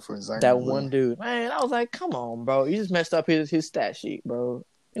person voted for Zion. That one dude. Man, I was like, come on, bro. You just messed up his stat sheet, bro.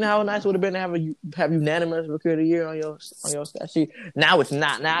 You know how nice it would have been to have unanimous Rookie of the Year on your stat sheet? Now it's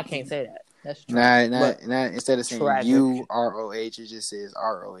not. Now I can't say that. That's true. Nah, instead of saying UROH, it just says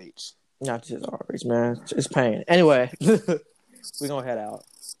ROH. Not just ROH, man. It's pain. Anyway, we're going to head out.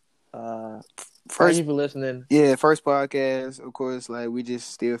 Thank you for listening. Yeah, first podcast. Of course, like, we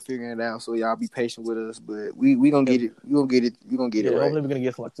just still figuring it out, so y'all be patient with us. But we gonna get it. We gonna get it. We gonna get it right. Hopefully, we're gonna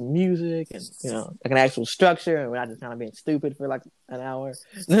get some music and like an actual structure, and we're not just kind of being stupid for like an hour.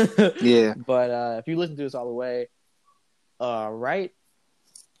 Yeah. But if you listen to us all the way, write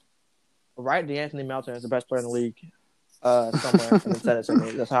D'Anthony Melton is the best player in the league somewhere, and then send it to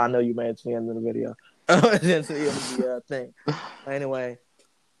me. That's how I know you made it to the end of the video. Then to the end of the thing. Anyway,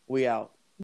 we out.